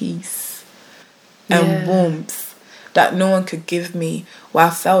me peace and warmth that no one could give me, where I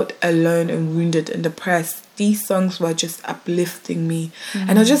felt alone and wounded and depressed. These songs were just uplifting me.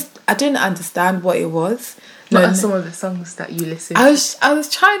 And I didn't understand what it was. What are some of the songs that you listened to? I was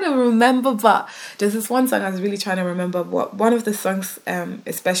trying to remember, but there's this one song I was really trying to remember. One of the songs,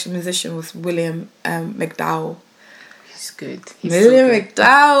 especially musician, was William McDowell. He's good. William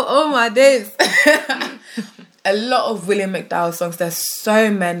McDowell, oh my days. A lot of William McDowell songs. There's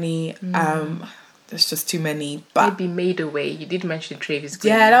so many. There's just too many. But maybe Made Away. You did mention Travis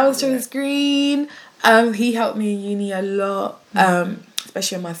Green. Yeah, that was Travis Green. He helped me in uni a lot,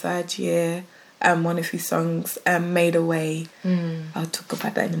 especially in my third year. One of his songs, Made Away. I'll talk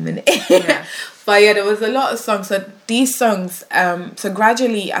about that in a minute. But yeah, there was a lot of songs. So these songs, so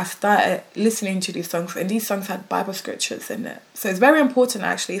gradually I started listening to these songs, and these songs had Bible scriptures in it. So it's very important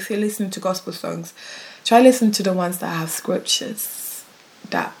actually, if you're listening to gospel songs, try listen to the ones that have scriptures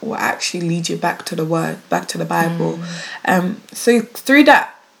that will actually lead you back to the word, back to the Bible. So through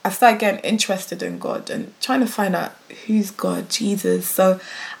that, I started getting interested in God and trying to find out who's God, Jesus. So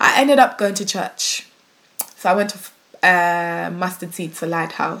I ended up going to church. So I went to Mustard Seeds, a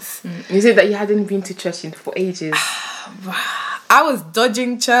lighthouse. You said that you hadn't been to church for ages. I was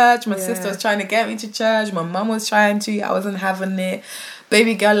dodging church. My sister was trying to get me to church. My mum was trying to. I wasn't having it.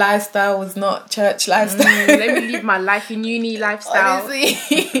 Baby girl lifestyle was not church lifestyle. Let me live my life in uni lifestyle.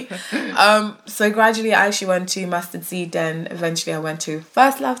 Honestly. So gradually I actually went to Mustard Seed, and eventually I went to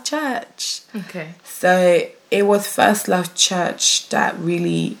First Love Church. Okay. So it was First Love Church that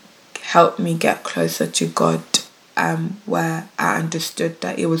really helped me get closer to God, where I understood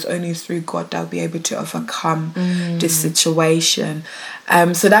that it was only through God that I'll be able to overcome this situation.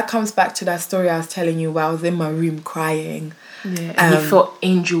 So that comes back to that story I was telling you where I was in my room crying. Yeah, and you felt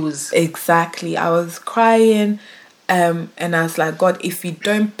angels. Exactly. I was crying, and I was like, God, if you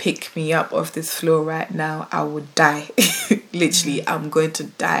don't pick me up off this floor right now, I would die. Literally, I'm going to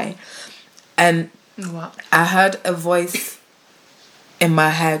die. And I heard a voice in my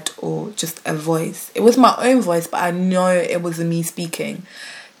head, or just a voice. It was my own voice, but I know it wasn't me speaking,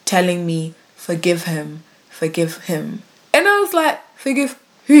 telling me, forgive him. And I was like, forgive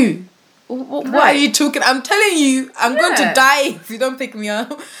who? What are you talking? I'm telling you, I'm going to die if you don't pick me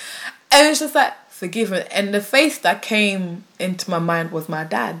up. And it's just like, forgive him. And the face that came into my mind was my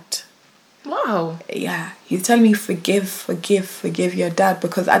dad. Wow. Yeah. He's telling me, forgive your dad.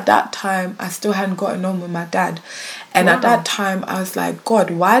 Because at that time, I still hadn't gotten on with my dad. And at that time, I was like,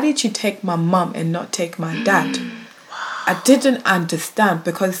 God, why did you take my mum and not take my dad? I didn't understand,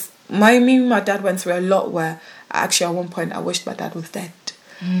 because me and my dad went through a lot where actually at one point I wished my dad was dead.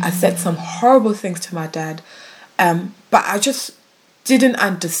 I said some horrible things to my dad, but I just didn't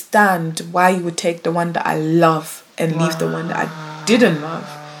understand why you would take the one that I love and leave the one that I didn't love.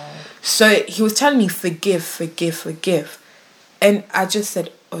 So he was telling me, forgive. And I just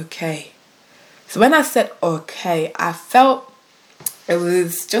said, okay. So when I said, okay, I felt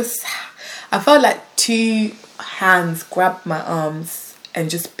like two hands grabbed my arms and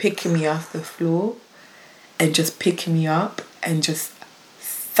just picking me off the floor and just picking me up and just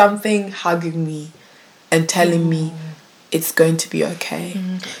something hugging me and telling me, it's going to be okay.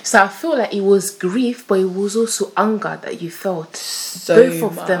 So I feel like it was grief, but it was also anger that you felt. So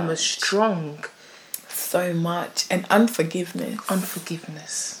Both of them were much. strong. So much. And unforgiveness.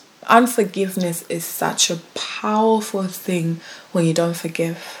 Unforgiveness is such a powerful thing when you don't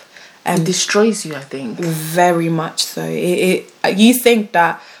forgive. It destroys you, I think. Very much so. You think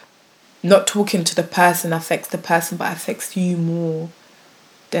that not talking to the person affects the person, but affects you more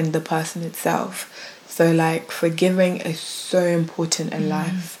than the person itself. So like forgiving is so important in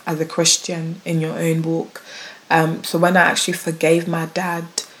life as a Christian in your own walk. So when I actually forgave my dad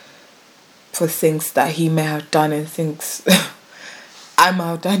for things that he may have done and things I might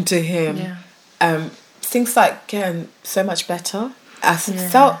have done to him, things like getting so much better. I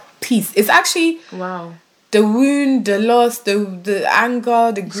felt peace. It's actually the wound, the loss, the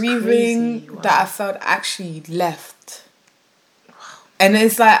anger, the grieving that I felt actually left. And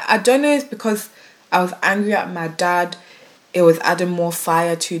it's like, I don't know, it's because I was angry at my dad, it was adding more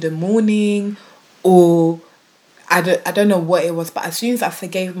fire to the morning, or I don't know what it was, but as soon as I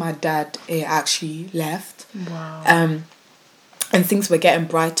forgave my dad, it actually left. And things were getting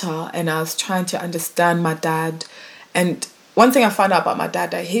brighter, and I was trying to understand my dad. And one thing I found out about my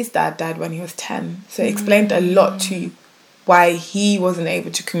dad, that his dad died when he was 10. So it explained a lot to why he wasn't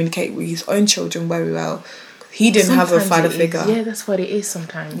able to communicate with his own children very well. He didn't have a father figure. Yeah, that's what it is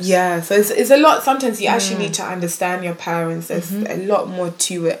sometimes. Yeah, so it's a lot. Sometimes you actually need to understand your parents. There's a lot more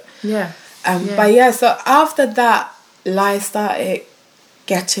to it. But yeah, so after that, life started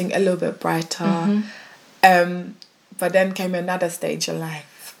getting a little bit brighter. But then came another stage of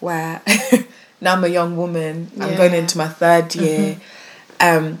life where now I'm a young woman. I'm going into my third year.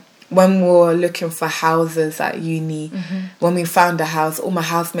 When we were looking for houses at uni, when we found a house, all my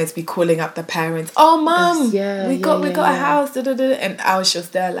housemates be calling up the parents. Oh, mum, we got a house. And I was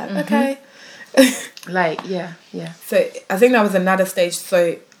just there like, okay. So I think that was another stage.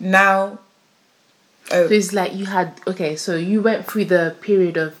 So now... So it's like you had... Okay, so you went through the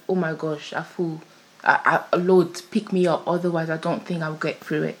period of, oh my gosh, Lord, pick me up. Otherwise, I don't think I'll get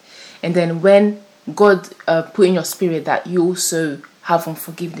through it. And then when God put in your spirit that you also... have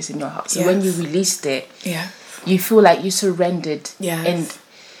unforgiveness in your heart. So when you released it, you feel like you surrendered, and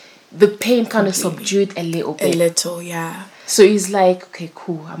the pain kind of subdued a little bit. So it's like, okay,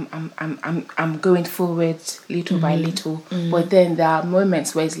 cool. I'm going forward little by little. But then there are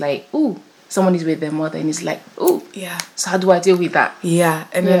moments where it's like, oh, someone is with their mother, and it's like, oh, so how do I deal with that?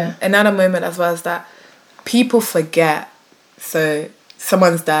 And then another moment as well is that people forget. So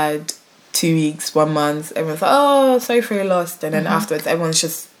someone's died. 2 weeks, 1 month, everyone's like, oh, sorry for your loss, and then afterwards everyone's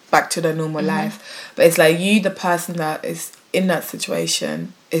just back to their normal life. But it's like you, the person that is in that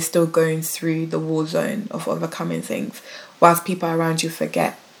situation, is still going through the war zone of overcoming things, whilst people around you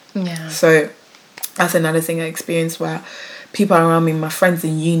forget. So that's another thing I experienced, where people around me, my friends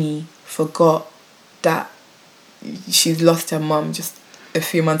in uni, forgot that she's lost her mum just a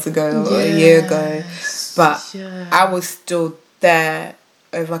few months ago or a year ago, but I was still there,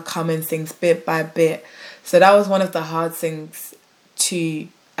 overcoming things bit by bit. So that was one of the hard things to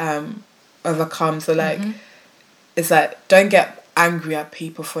overcome. So like it's like, don't get angry at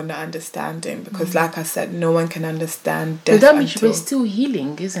people for not understanding, because like I said, no one can understand death. But that means you're still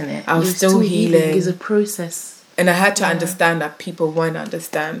healing, isn't it? I was still healing. It's a process, and I had to understand that people won't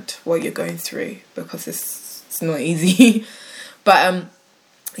understand what you're going through, because it's not easy. But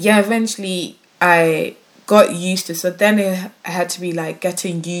eventually I got used to. So then I had to be like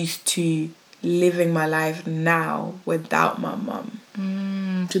getting used to living my life now without my mum.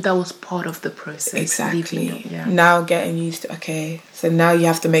 So that was part of the process. Exactly. Now getting used to, okay, so now you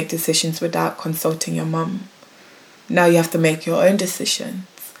have to make decisions without consulting your mum. Now you have to make your own decisions.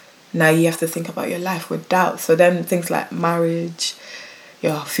 Now you have to think about your life without. So then things like marriage,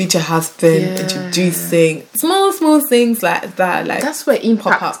 your future husband, introducing small things like that. Like that's where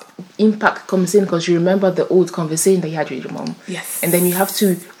impact comes in, because you remember the old conversation that you had with your mom. And then you have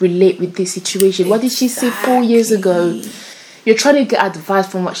to relate with this situation. What did she say 4 years ago? You're trying to get advice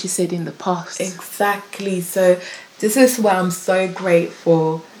from what she said in the past. Exactly. So this is where I'm so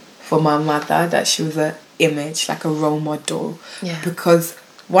grateful for my mother, that she was an image, like a role model. Because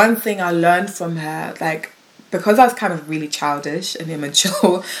one thing I learned from her, like, because I was kind of really childish and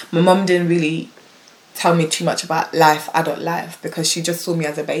immature, my mum didn't really tell me too much about adult life, because she just saw me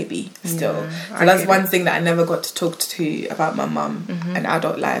as a baby still. So that's one thing that I never got to talk to about my mum and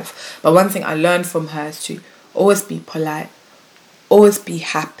adult life. But one thing I learned from her is to always be polite, always be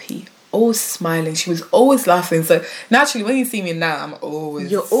happy, always smiling. She was always laughing. So naturally, when you see me now, I'm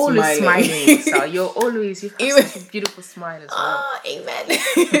always You're always smiling. So you have such a beautiful smile as well. Oh,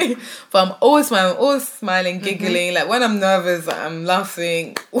 amen. But I'm always smiling, giggling. Like when I'm nervous, I'm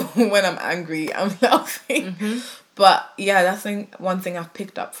laughing. When I'm angry, I'm laughing. But yeah, that's one thing I've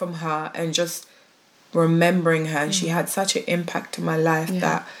picked up from her, and just remembering her. And she had such an impact in my life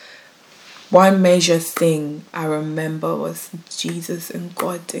that one major thing I remember was Jesus and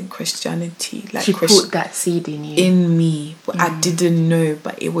God and Christianity. Like she put that seed in you. In me. But I didn't know,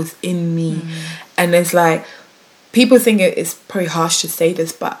 but it was in me. And it's like, people think it's pretty harsh to say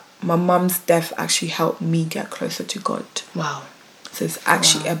this, but my mum's death actually helped me get closer to God. Wow. So it's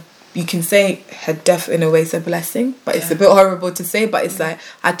actually you can say her death in a way is a blessing, but it's a bit horrible to say, but it's like,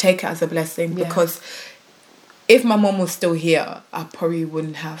 I take it as a blessing because if my mom was still here, I probably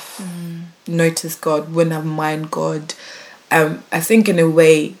wouldn't have noticed God, wouldn't have mind God. I think in a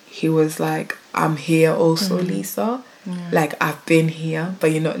way, he was like, I'm here also, Lisa. Like, I've been here,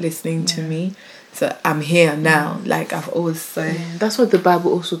 but you're not listening to me. So I'm here now. Like, I've always said. That's what the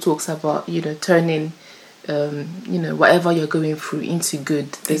Bible also talks about, turning, whatever you're going through into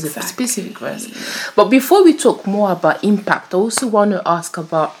good. There's a specific verse. But before we talk more about impact, I also want to ask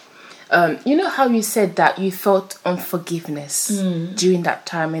about, you know how you said that you felt unforgiveness during that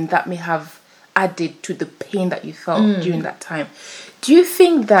time, and that may have added to the pain that you felt during that time. Do you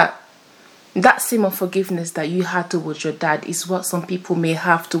think that same unforgiveness that you had towards your dad is what some people may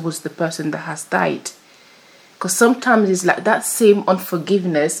have towards the person that has died? Because sometimes it's like that same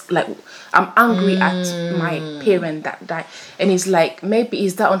unforgiveness, like I'm angry at my parent that died, and it's like maybe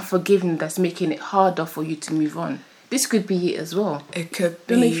it's that unforgiveness that's making it harder for you to move on. This could be it as well. It could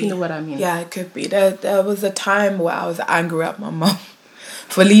be. Don't know if you know what I mean. Yeah, it could be. There was a time where I was angry at my mum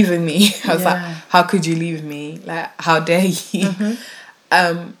for leaving me. I was like, how could you leave me? Like, how dare you?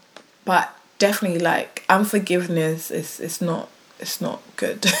 But definitely, like, unforgiveness it's not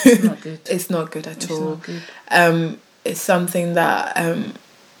good. It's not good. It's not good at all. Not good. It's something that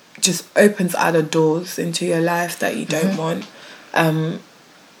just opens other doors into your life that you don't want.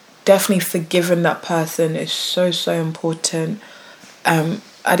 Definitely forgiving that person is so important.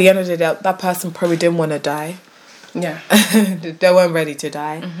 At the end of the day, that person probably didn't want to die. Yeah. They weren't ready to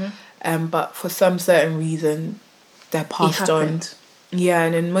die. But for some certain reason, they're passed on. Yeah,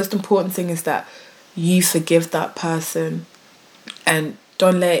 and then the most important thing is that you forgive that person and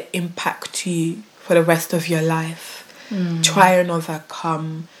don't let it impact you for the rest of your life. Try and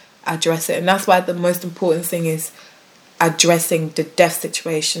overcome, address it. And that's why the most important thing is addressing the death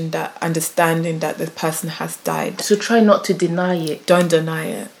situation, that understanding that the person has died. So try not to deny it. Don't deny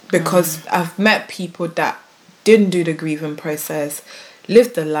it. Because I've met people that didn't do the grieving process,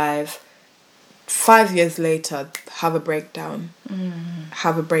 lived a life, 5 years later have a breakdown.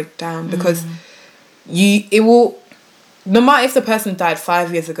 Because it will, no matter if the person died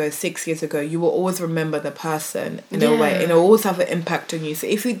 5 years ago, 6 years ago, you will always remember the person in a way, and it will always have an impact on you. So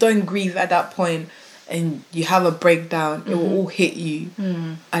if you don't grieve at that point and you have a breakdown, it will all hit you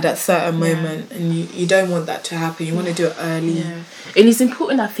at that certain moment, and you don't want that to happen. You want to do it early. And it's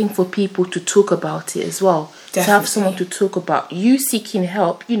important, I think, for people to talk about it as well. Definitely. To have someone to talk about. You seeking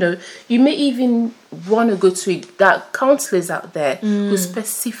help, you may even want to go to that counselors out there who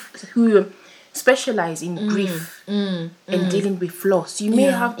specialize in grief and dealing with loss. You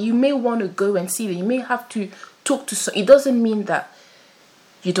may want to go and see them. You may have to talk to some. It doesn't mean that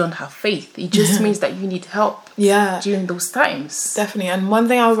you don't have faith. It just means that you need help during those times. Definitely. And one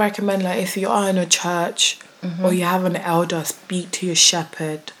thing I would recommend, like, if you are in a church or you have an elder, speak to your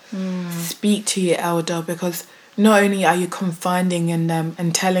shepherd. Speak to your elder, because not only are you confiding in them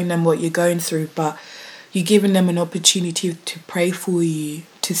and telling them what you're going through, but you're giving them an opportunity to pray for you,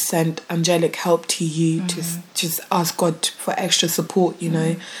 to send angelic help to you, to just ask God for extra support,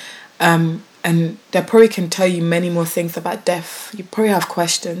 and they probably can tell you many more things about death. You probably have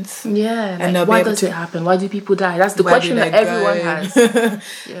questions. Yeah, and like, why does it happen? Why do people die? That's the question that everyone has.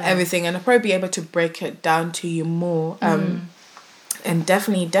 Everything, and I'll probably be able to break it down to you more. And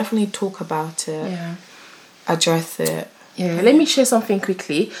definitely talk about it. Address it. Let me share something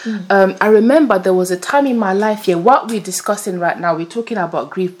quickly. I remember there was a time in my life, what we're discussing right now, we're talking about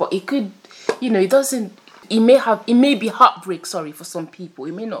grief, but it could, it may be heartbreak, for some people.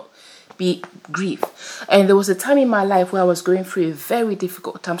 It may not be grief. And there was a time in my life where I was going through a very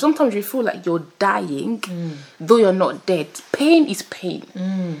difficult time. Sometimes you feel like you're dying, though you're not dead. Pain is pain.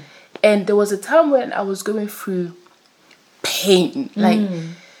 And there was a time when I was going through pain. Like,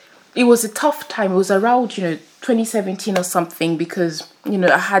 it was a tough time. It was around, 2017 or something, because, you know,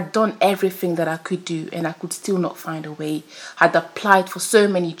 I had done everything that I could do and I could still not find a way. I had applied for so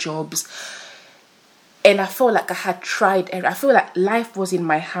many jobs and I felt like I had tried. I feel like life was in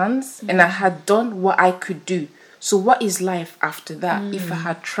my hands and I had done what I could do. So what is life after that if I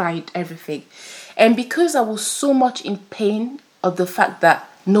had tried everything? And because I was so much in pain of the fact that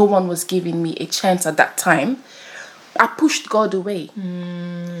no one was giving me a chance at that time, I pushed God away.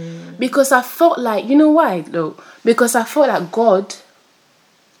 Because I felt like, you know why though? Because I felt like God,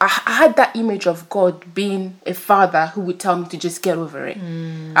 I had that image of God being a father who would tell me to just get over it.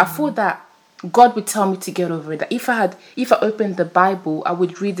 I thought that God would tell me to get over it. That if I opened the Bible, I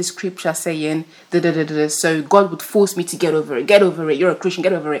would read the scripture saying so God would force me to get over it. Get over it. You're a Christian.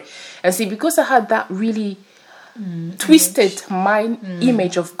 Get over it. And see, because I had that really twisted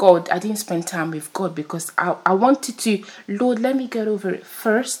image of God, I didn't spend time with God because I wanted to, Lord, let me get over it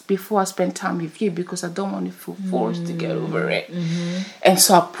first before I spend time with you, because I don't want to feel forced to get over it. And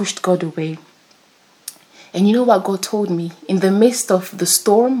so I pushed God away. And you know what God told me? In the midst of the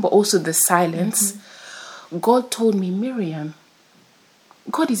storm, but also the silence, God told me, Miriam,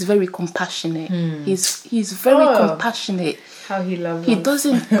 God is very compassionate. He's very compassionate. How he loves us. He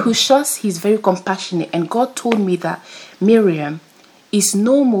doesn't push us. He's very compassionate. And God told me that, Miriam, it's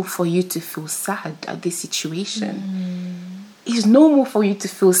normal for you to feel sad at this situation. It's normal for you to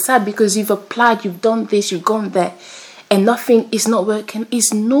feel sad because you've applied, you've done this, you've gone there, and nothing is not working.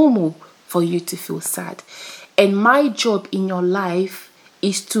 It's normal for you to feel sad. And my job in your life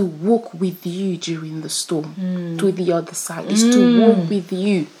is to walk with you during the storm to the other side. Is to walk with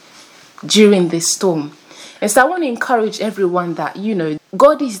you during the storm. And so I want to encourage everyone that, you know,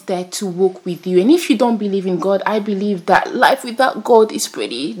 God is there to walk with you. And if you don't believe in God, I believe that life without God is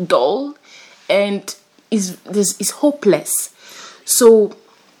pretty dull and is hopeless. So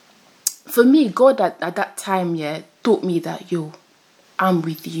for me, God at that time, taught me that, I'm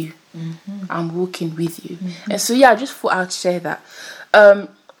with you. I'm walking with you. And so I just thought I'd share that.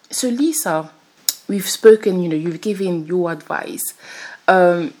 So Lisa, we've spoken, you've given your advice.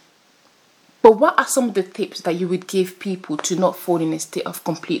 But what are some of the tips that you would give people to not fall in a state of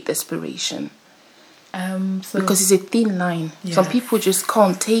complete desperation? Because it's a thin line. Yes. Some people just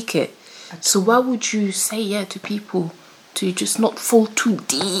can't take it. So what would you say to people to just not fall too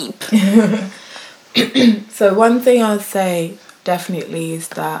deep? So one thing I'd say definitely is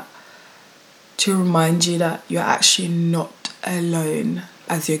that to remind you that you're actually not alone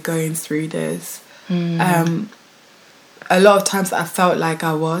as you're going through this. A lot of times I felt like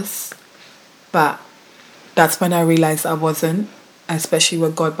I was, but that's when I realised I wasn't, especially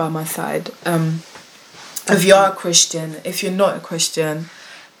with God by my side. If you're a Christian, if you're not a Christian,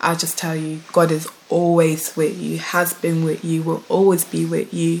 I'll just tell you, God is always with you, has been with you, will always be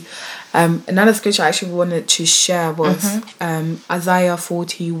with you. Another scripture I actually wanted to share was Isaiah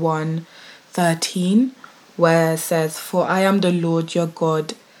 41:13, where it says, "For I am the Lord your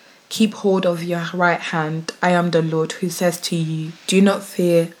God, keep hold of your right hand. I am the Lord who says to you, do not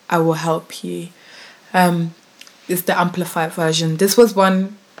fear, I will help you." It's the Amplified version. This was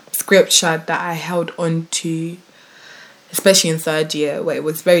one scripture that I held on to, especially in third year, where it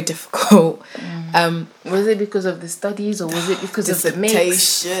was very difficult. Was it because of the studies, or was it because of the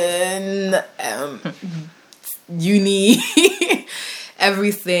mix? Uni,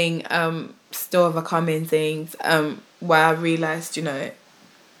 everything, still overcoming things, where I realised,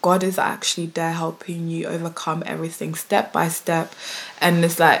 God is actually there helping you overcome everything step by step. And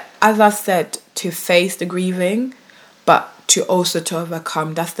it's like, as I said, to face the grieving, but to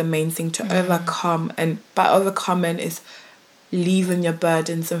overcome. That's the main thing, to overcome. And by overcoming is leaving your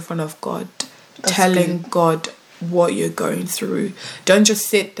burdens in front of God. That's telling good. God what you're going through. Don't just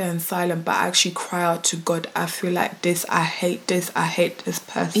sit there in silence, but actually cry out to God. I feel like this, I hate this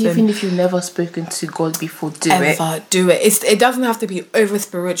person. Even if you've never spoken to God before, do it. It doesn't have to be over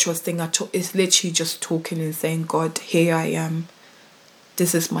spiritual thing at all. It's literally just talking and saying, God, here I am.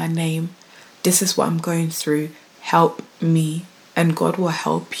 This is my name. This is what I'm going through. Help me. And God will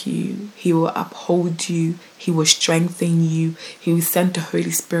help you. He will uphold you. He will strengthen you. He will send the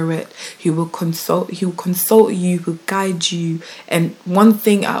Holy Spirit. He will consult you. He will guide you. And one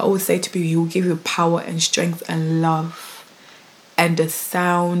thing I always say to people, He will give you power and strength and love and a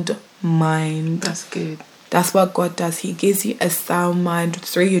sound mind. That's good. That's what God does. He gives you a sound mind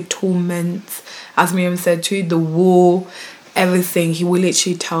through your torments. As Miriam said, through the war, everything. He will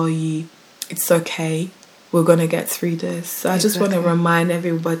literally tell you, it's okay. We're going to get through this. So I just want to remind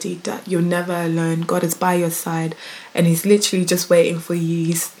everybody that you're never alone. God is by your side and He's literally just waiting for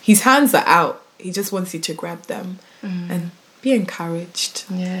you. His hands are out. He just wants you to grab them and be encouraged.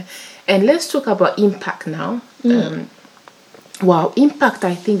 Yeah. And let's talk about impact now. Wow, impact,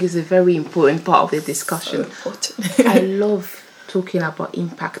 I think, is a very important part of the discussion. So important. I love talking about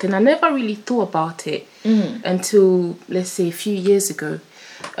impact, and I never really thought about it until, let's say, a few years ago.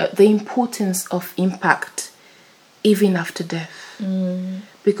 The importance of impact even after death.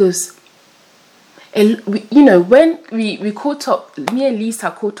 Because, when we caught up, me and Lisa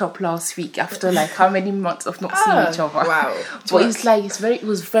caught up last week after like how many months of not seeing each other. Wow. But it's like it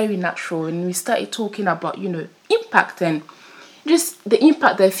was very natural, and we started talking about impact and just the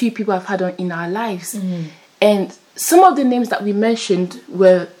impact that a few people have had in our lives. And some of the names that we mentioned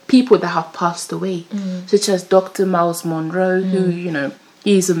were people that have passed away, such as Dr. Miles Monroe, who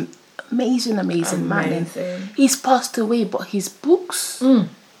he's an amazing man, and he's passed away, but his books and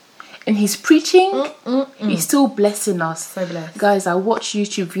his preaching, he's still blessing us. So blessed. Guys, I watch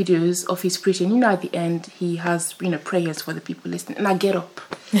YouTube videos of his preaching. At the end, he has prayers for the people listening, and I get up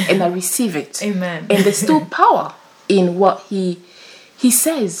and I receive it. Amen. And there's still power in what he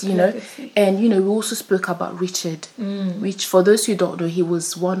says, And we also spoke about Richard, which, for those who don't know, he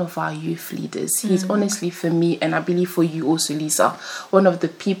was one of our youth leaders. He's honestly, for me, and I believe for you also, Lisa, one of the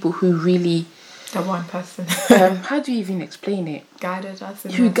people who really, the one person, how do you even explain it? Guided us.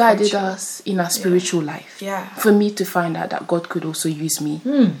 Who guided us in our spiritual life. Yeah. For me to find out that God could also use me.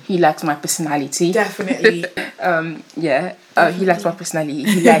 He likes my personality. Definitely. He likes my personality.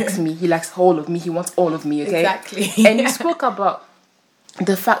 He likes me. He likes all of me. He wants all of me. Okay. Exactly. And you spoke about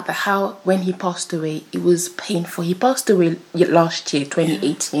the fact that how when he passed away, it was painful. He passed away last year,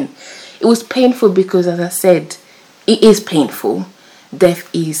 2018. It was painful because, as I said, it is painful. Death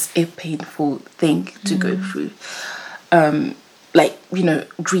is a painful thing to go through.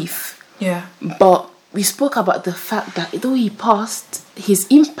 Grief. Yeah. But we spoke about the fact that though he passed, his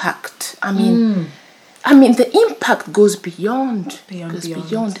impact, I mean, the impact goes beyond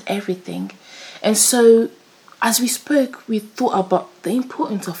everything. And so, as we spoke, we thought about the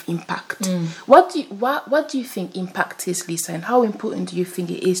importance of impact. What do you think impact is, Lisa, and how important do you think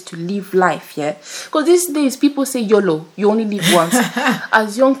it is to live life? Yeah, because these days people say YOLO, you only live once.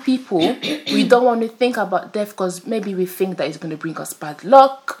 As young people, we don't want to think about death because maybe we think that it's going to bring us bad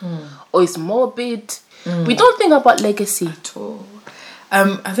luck or it's morbid. We don't think about legacy at all.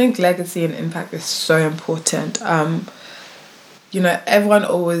 I think legacy and impact is so important. Everyone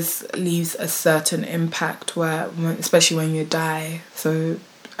always leaves a certain impact especially when you die. So,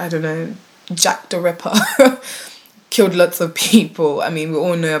 I don't know, Jack the Ripper killed lots of people. I mean, we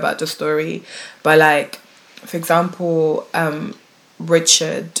all know about the story. But, for example,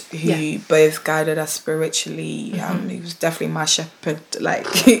 Richard, who both guided us spiritually, he was definitely my shepherd.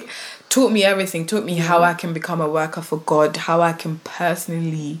 Taught me everything, taught me how I can become a worker for God, how I can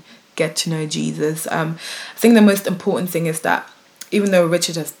personally get to know Jesus. I think the most important thing is that even though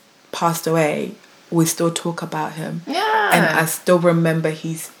Richard has passed away, we still talk about him. Yeah. And I still remember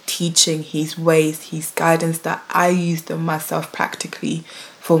his teaching, his ways, his guidance that I used them myself practically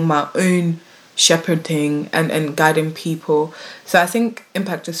for my own shepherding and guiding people. So I think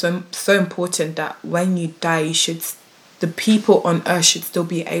impact is so important that when you die, the people on earth should still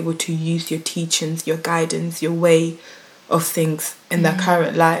be able to use your teachings, your guidance, your way of things in their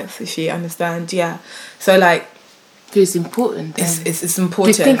current life, if you understand. Yeah. So it's important. It's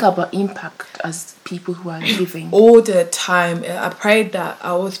important to think about impact as people who are living all the time. I prayed that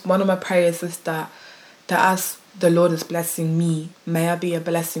one of my prayers is that as the Lord is blessing me, may I be a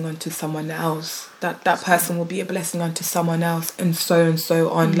blessing unto someone else. That person will be a blessing unto someone else, and so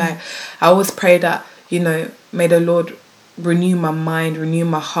on. I always pray that may the Lord renew my mind, renew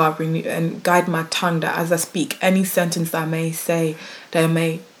my heart, and guide my tongue, that as I speak any sentence that I may say, that it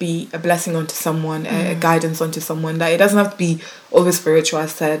may be a blessing unto someone, a guidance unto someone. That it doesn't have to be over spiritual, I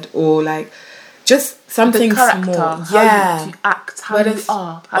said, or just something the character, small. How you act, how you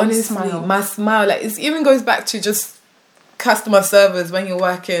are, how honestly, you smile. My smile, it even goes back to just customer service when you're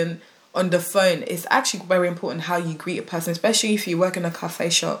working on the phone. It's actually very important how you greet a person, especially if you work in a cafe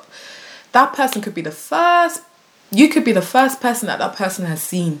shop. That person could be the first. You could be the first person that person has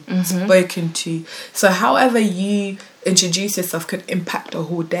seen, spoken to. So however you introduce yourself could impact a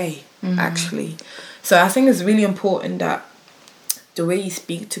whole day, actually. So I think it's really important that the way you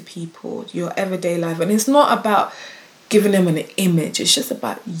speak to people, your everyday life, and it's not about giving them an image. It's just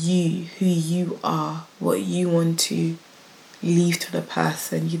about you, who you are, what you want to leave to the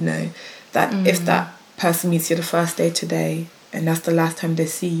person, that if that person meets you the first day today, and that's the last time they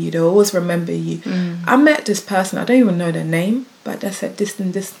see you, they'll always remember you. I met this person, I don't even know their name, but they said this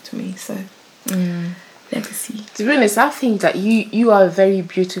and this to me. So Legacy. To be honest, I think that you are a very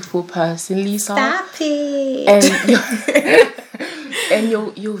beautiful person, Lisa. Stop it. And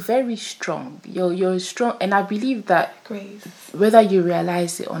you're very strong. You're strong, and I believe that Grace. whether you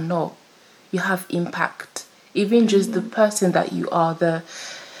realize it or not, you have impact. Even just the person that you are, the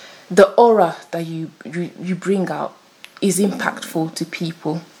aura that you bring out is impactful to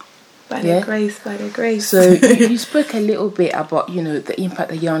people. By the grace. So you spoke a little bit about, the impact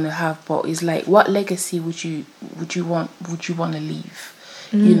that you want to have, but it's like, what legacy would you want to leave?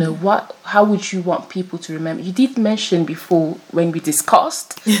 How would you want people to remember? You did mention before when we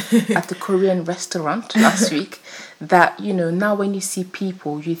discussed at the Korean restaurant last week that, now when you see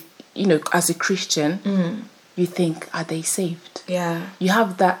people, as a Christian, you think, are they saved? Yeah. You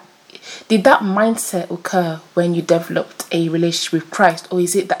have that. Did that mindset occur when you developed a relationship with Christ, or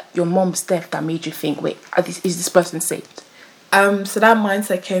is it that your mom's death that made you think, wait, is this person saved? So that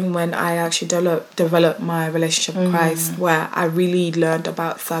mindset came when I actually developed my relationship with Christ, where I really learned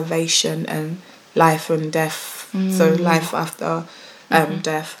about salvation and life and death. So life after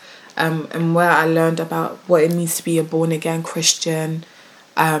death, and where I learned about what it means to be a born again Christian.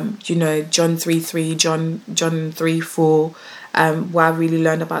 John 3:3, John 3:4. Where I really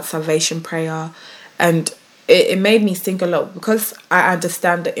learned about salvation prayer, and it made me think a lot because I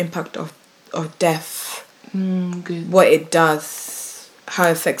understand the impact of death, Good. what it does, how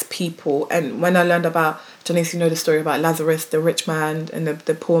it affects people. And when I learned about, I don't know if you know the story about Lazarus, the rich man and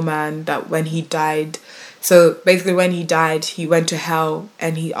the poor man, that when he died, so basically when he died, he went to hell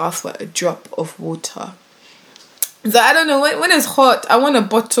and he asked for a drop of water. So I don't know, when it's hot, I want a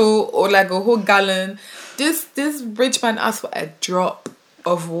bottle or like a whole gallon. This rich man asked for a drop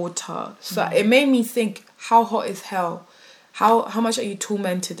of water. So it made me think, how hot is hell? How much are you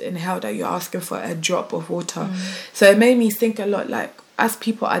tormented in hell that you're asking for a drop of water? So it made me think a lot, like, as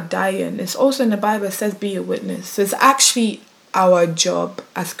people are dying, it's also in the Bible, it says be a witness. So it's actually our job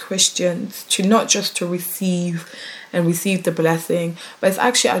as Christians to not just to receive the blessing, but it's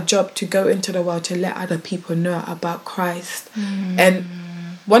actually our job to go into the world to let other people know about Christ. And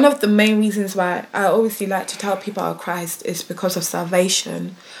one of the main reasons why I obviously like to tell people about Christ is because of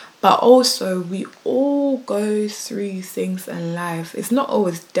salvation, but also we all go through things in life. It's not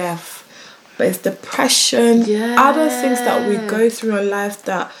always death, but it's depression, other things that we go through in life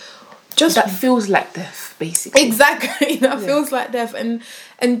that feels like death, basically. Exactly, feels like death, and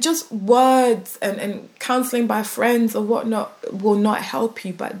just words and counselling by friends or whatnot will not help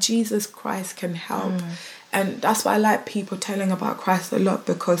you, but Jesus Christ can help. And that's why I like people telling about Christ a lot,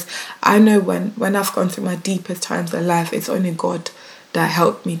 because I know when I've gone through my deepest times in life, it's only God that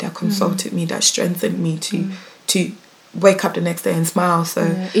helped me, that consulted me, that strengthened me to wake up the next day and smile.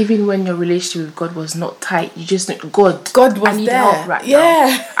 So even when your relationship with God was not tight, you just know God was I need there. help right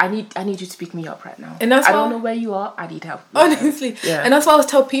now. I need you to pick me up right now. And that's I don't know where you are. I need help. Honestly. And that's why I always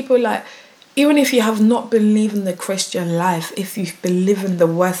tell people, like, even if you have not been living the Christian life, if you've been living the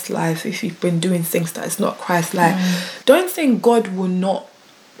worst life, if you've been doing things that is not Christ-like, don't think God will not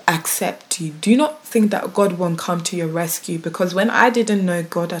accept you. Do not think that God won't come to your rescue, because when I didn't know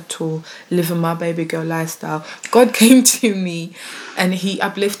God at all, living my baby girl lifestyle, God came to me and he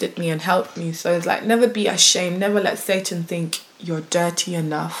uplifted me and helped me. So it's like, never be ashamed, never let Satan think you're dirty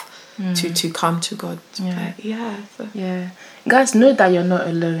enough to come to God. Guys, know that you're not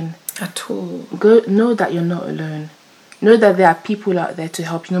alone at all. Know that you're not alone. Know that there are people out there to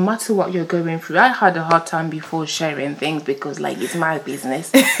help you, no matter what you're going through. I had a hard time before sharing things because, like, it's my business.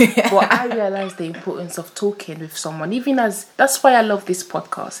 But I realized the importance of talking with someone. That's why I love this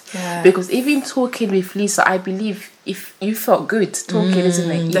podcast. Because even talking with Lisa, I believe if you felt good talking,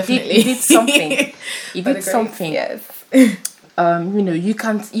 isn't it? Definitely. You did something. You did something. Yes. You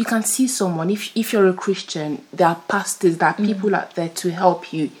can see someone. If you're a Christian, there are pastors, there are people out there to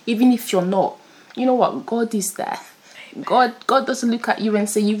help you. Even if you're not, you know what? God is there. God doesn't look at you and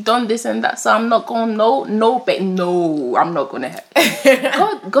say you've done this and that, so I'm not going. No, I'm not going to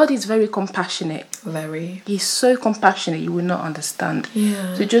help. God is very compassionate. Very. He's so compassionate, you will not understand.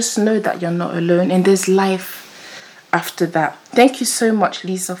 So just know that you're not alone, and there's life after that. Thank you so much,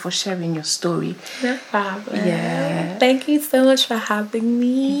 Lisa, for sharing your story. No problem. Thank you so much for having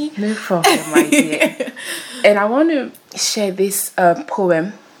me. No problem, my dear. And I want to share this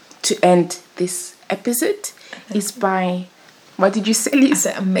poem to end this episode. It's by, what did you say,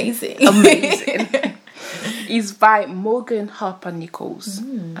 Lisa? I said amazing. It's by Morgan Harper Nichols.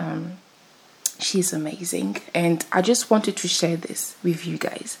 She's amazing, and I just wanted to share this with you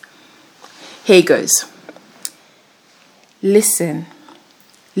guys. Here it goes. Listen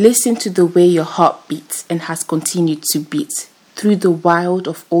to the way your heart beats and has continued to beat through the wild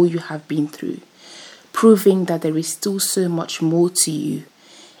of all you have been through. proving that there is still so much more to you,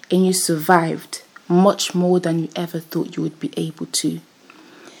 and you survived much more than you ever thought you would be able to.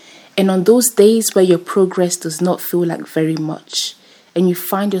 And on those days where your progress does not feel like very much, and you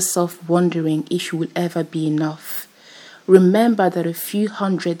find yourself wondering if you will ever be enough, remember that a few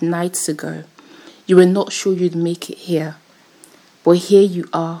hundred nights ago, you were not sure you'd make it here. But here you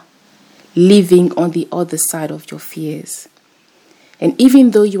are, living on the other side of your fears. And even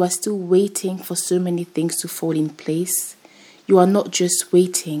though you are still waiting for so many things to fall in place, you are not just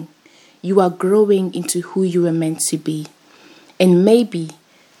waiting, you are growing into who you were meant to be. And maybe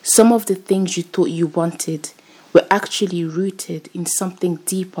some of the things you thought you wanted were actually rooted in something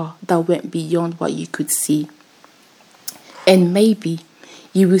deeper that went beyond what you could see. And maybe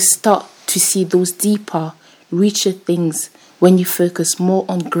you will start to see those deeper, richer things when you focus more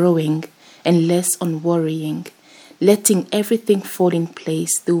on growing and less on worrying, letting everything fall in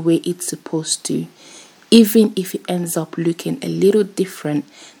place the way it's supposed to, even if it ends up looking a little different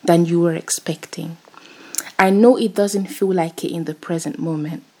than you were expecting. I know it doesn't feel like it in the present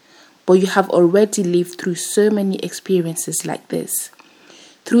moment, but you have already lived through so many experiences like this.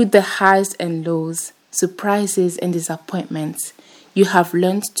 Through the highs and lows, surprises and disappointments, you have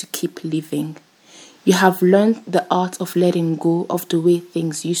learned to keep living. You have learned the art of letting go of the way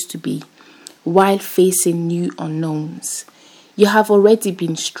things used to be, while facing new unknowns. You have already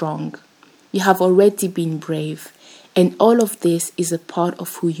been strong. You have already been brave. And all of this is a part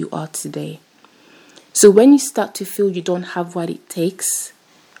of who you are today. So when you start to feel you don't have what it takes,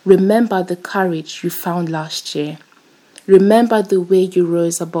 remember the courage you found last year. Remember the way you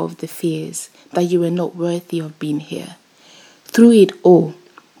rose above the fears that you were not worthy of being here. Through it all,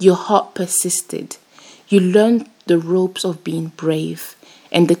 your heart persisted. You learned the ropes of being brave,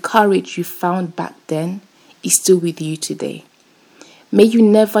 and the courage you found back then is still with you today. May you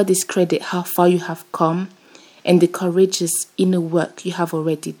never discredit how far you have come and the courageous inner work you have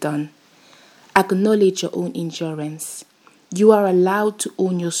already done. Acknowledge your own endurance. You are allowed to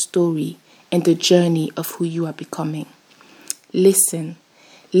own your story and the journey of who you are becoming. Listen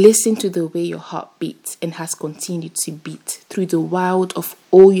to the way your heart beats and has continued to beat through the wild of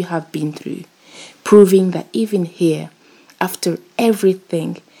all you have been through, proving that even here, after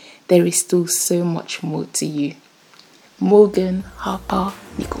everything, there is still so much more to you. Morgan Harper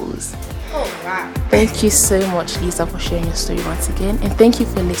Nichols. Oh, wow. Thank you so much, Lisa, for sharing your story once again. And thank you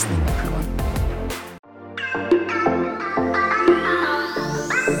for listening, everyone.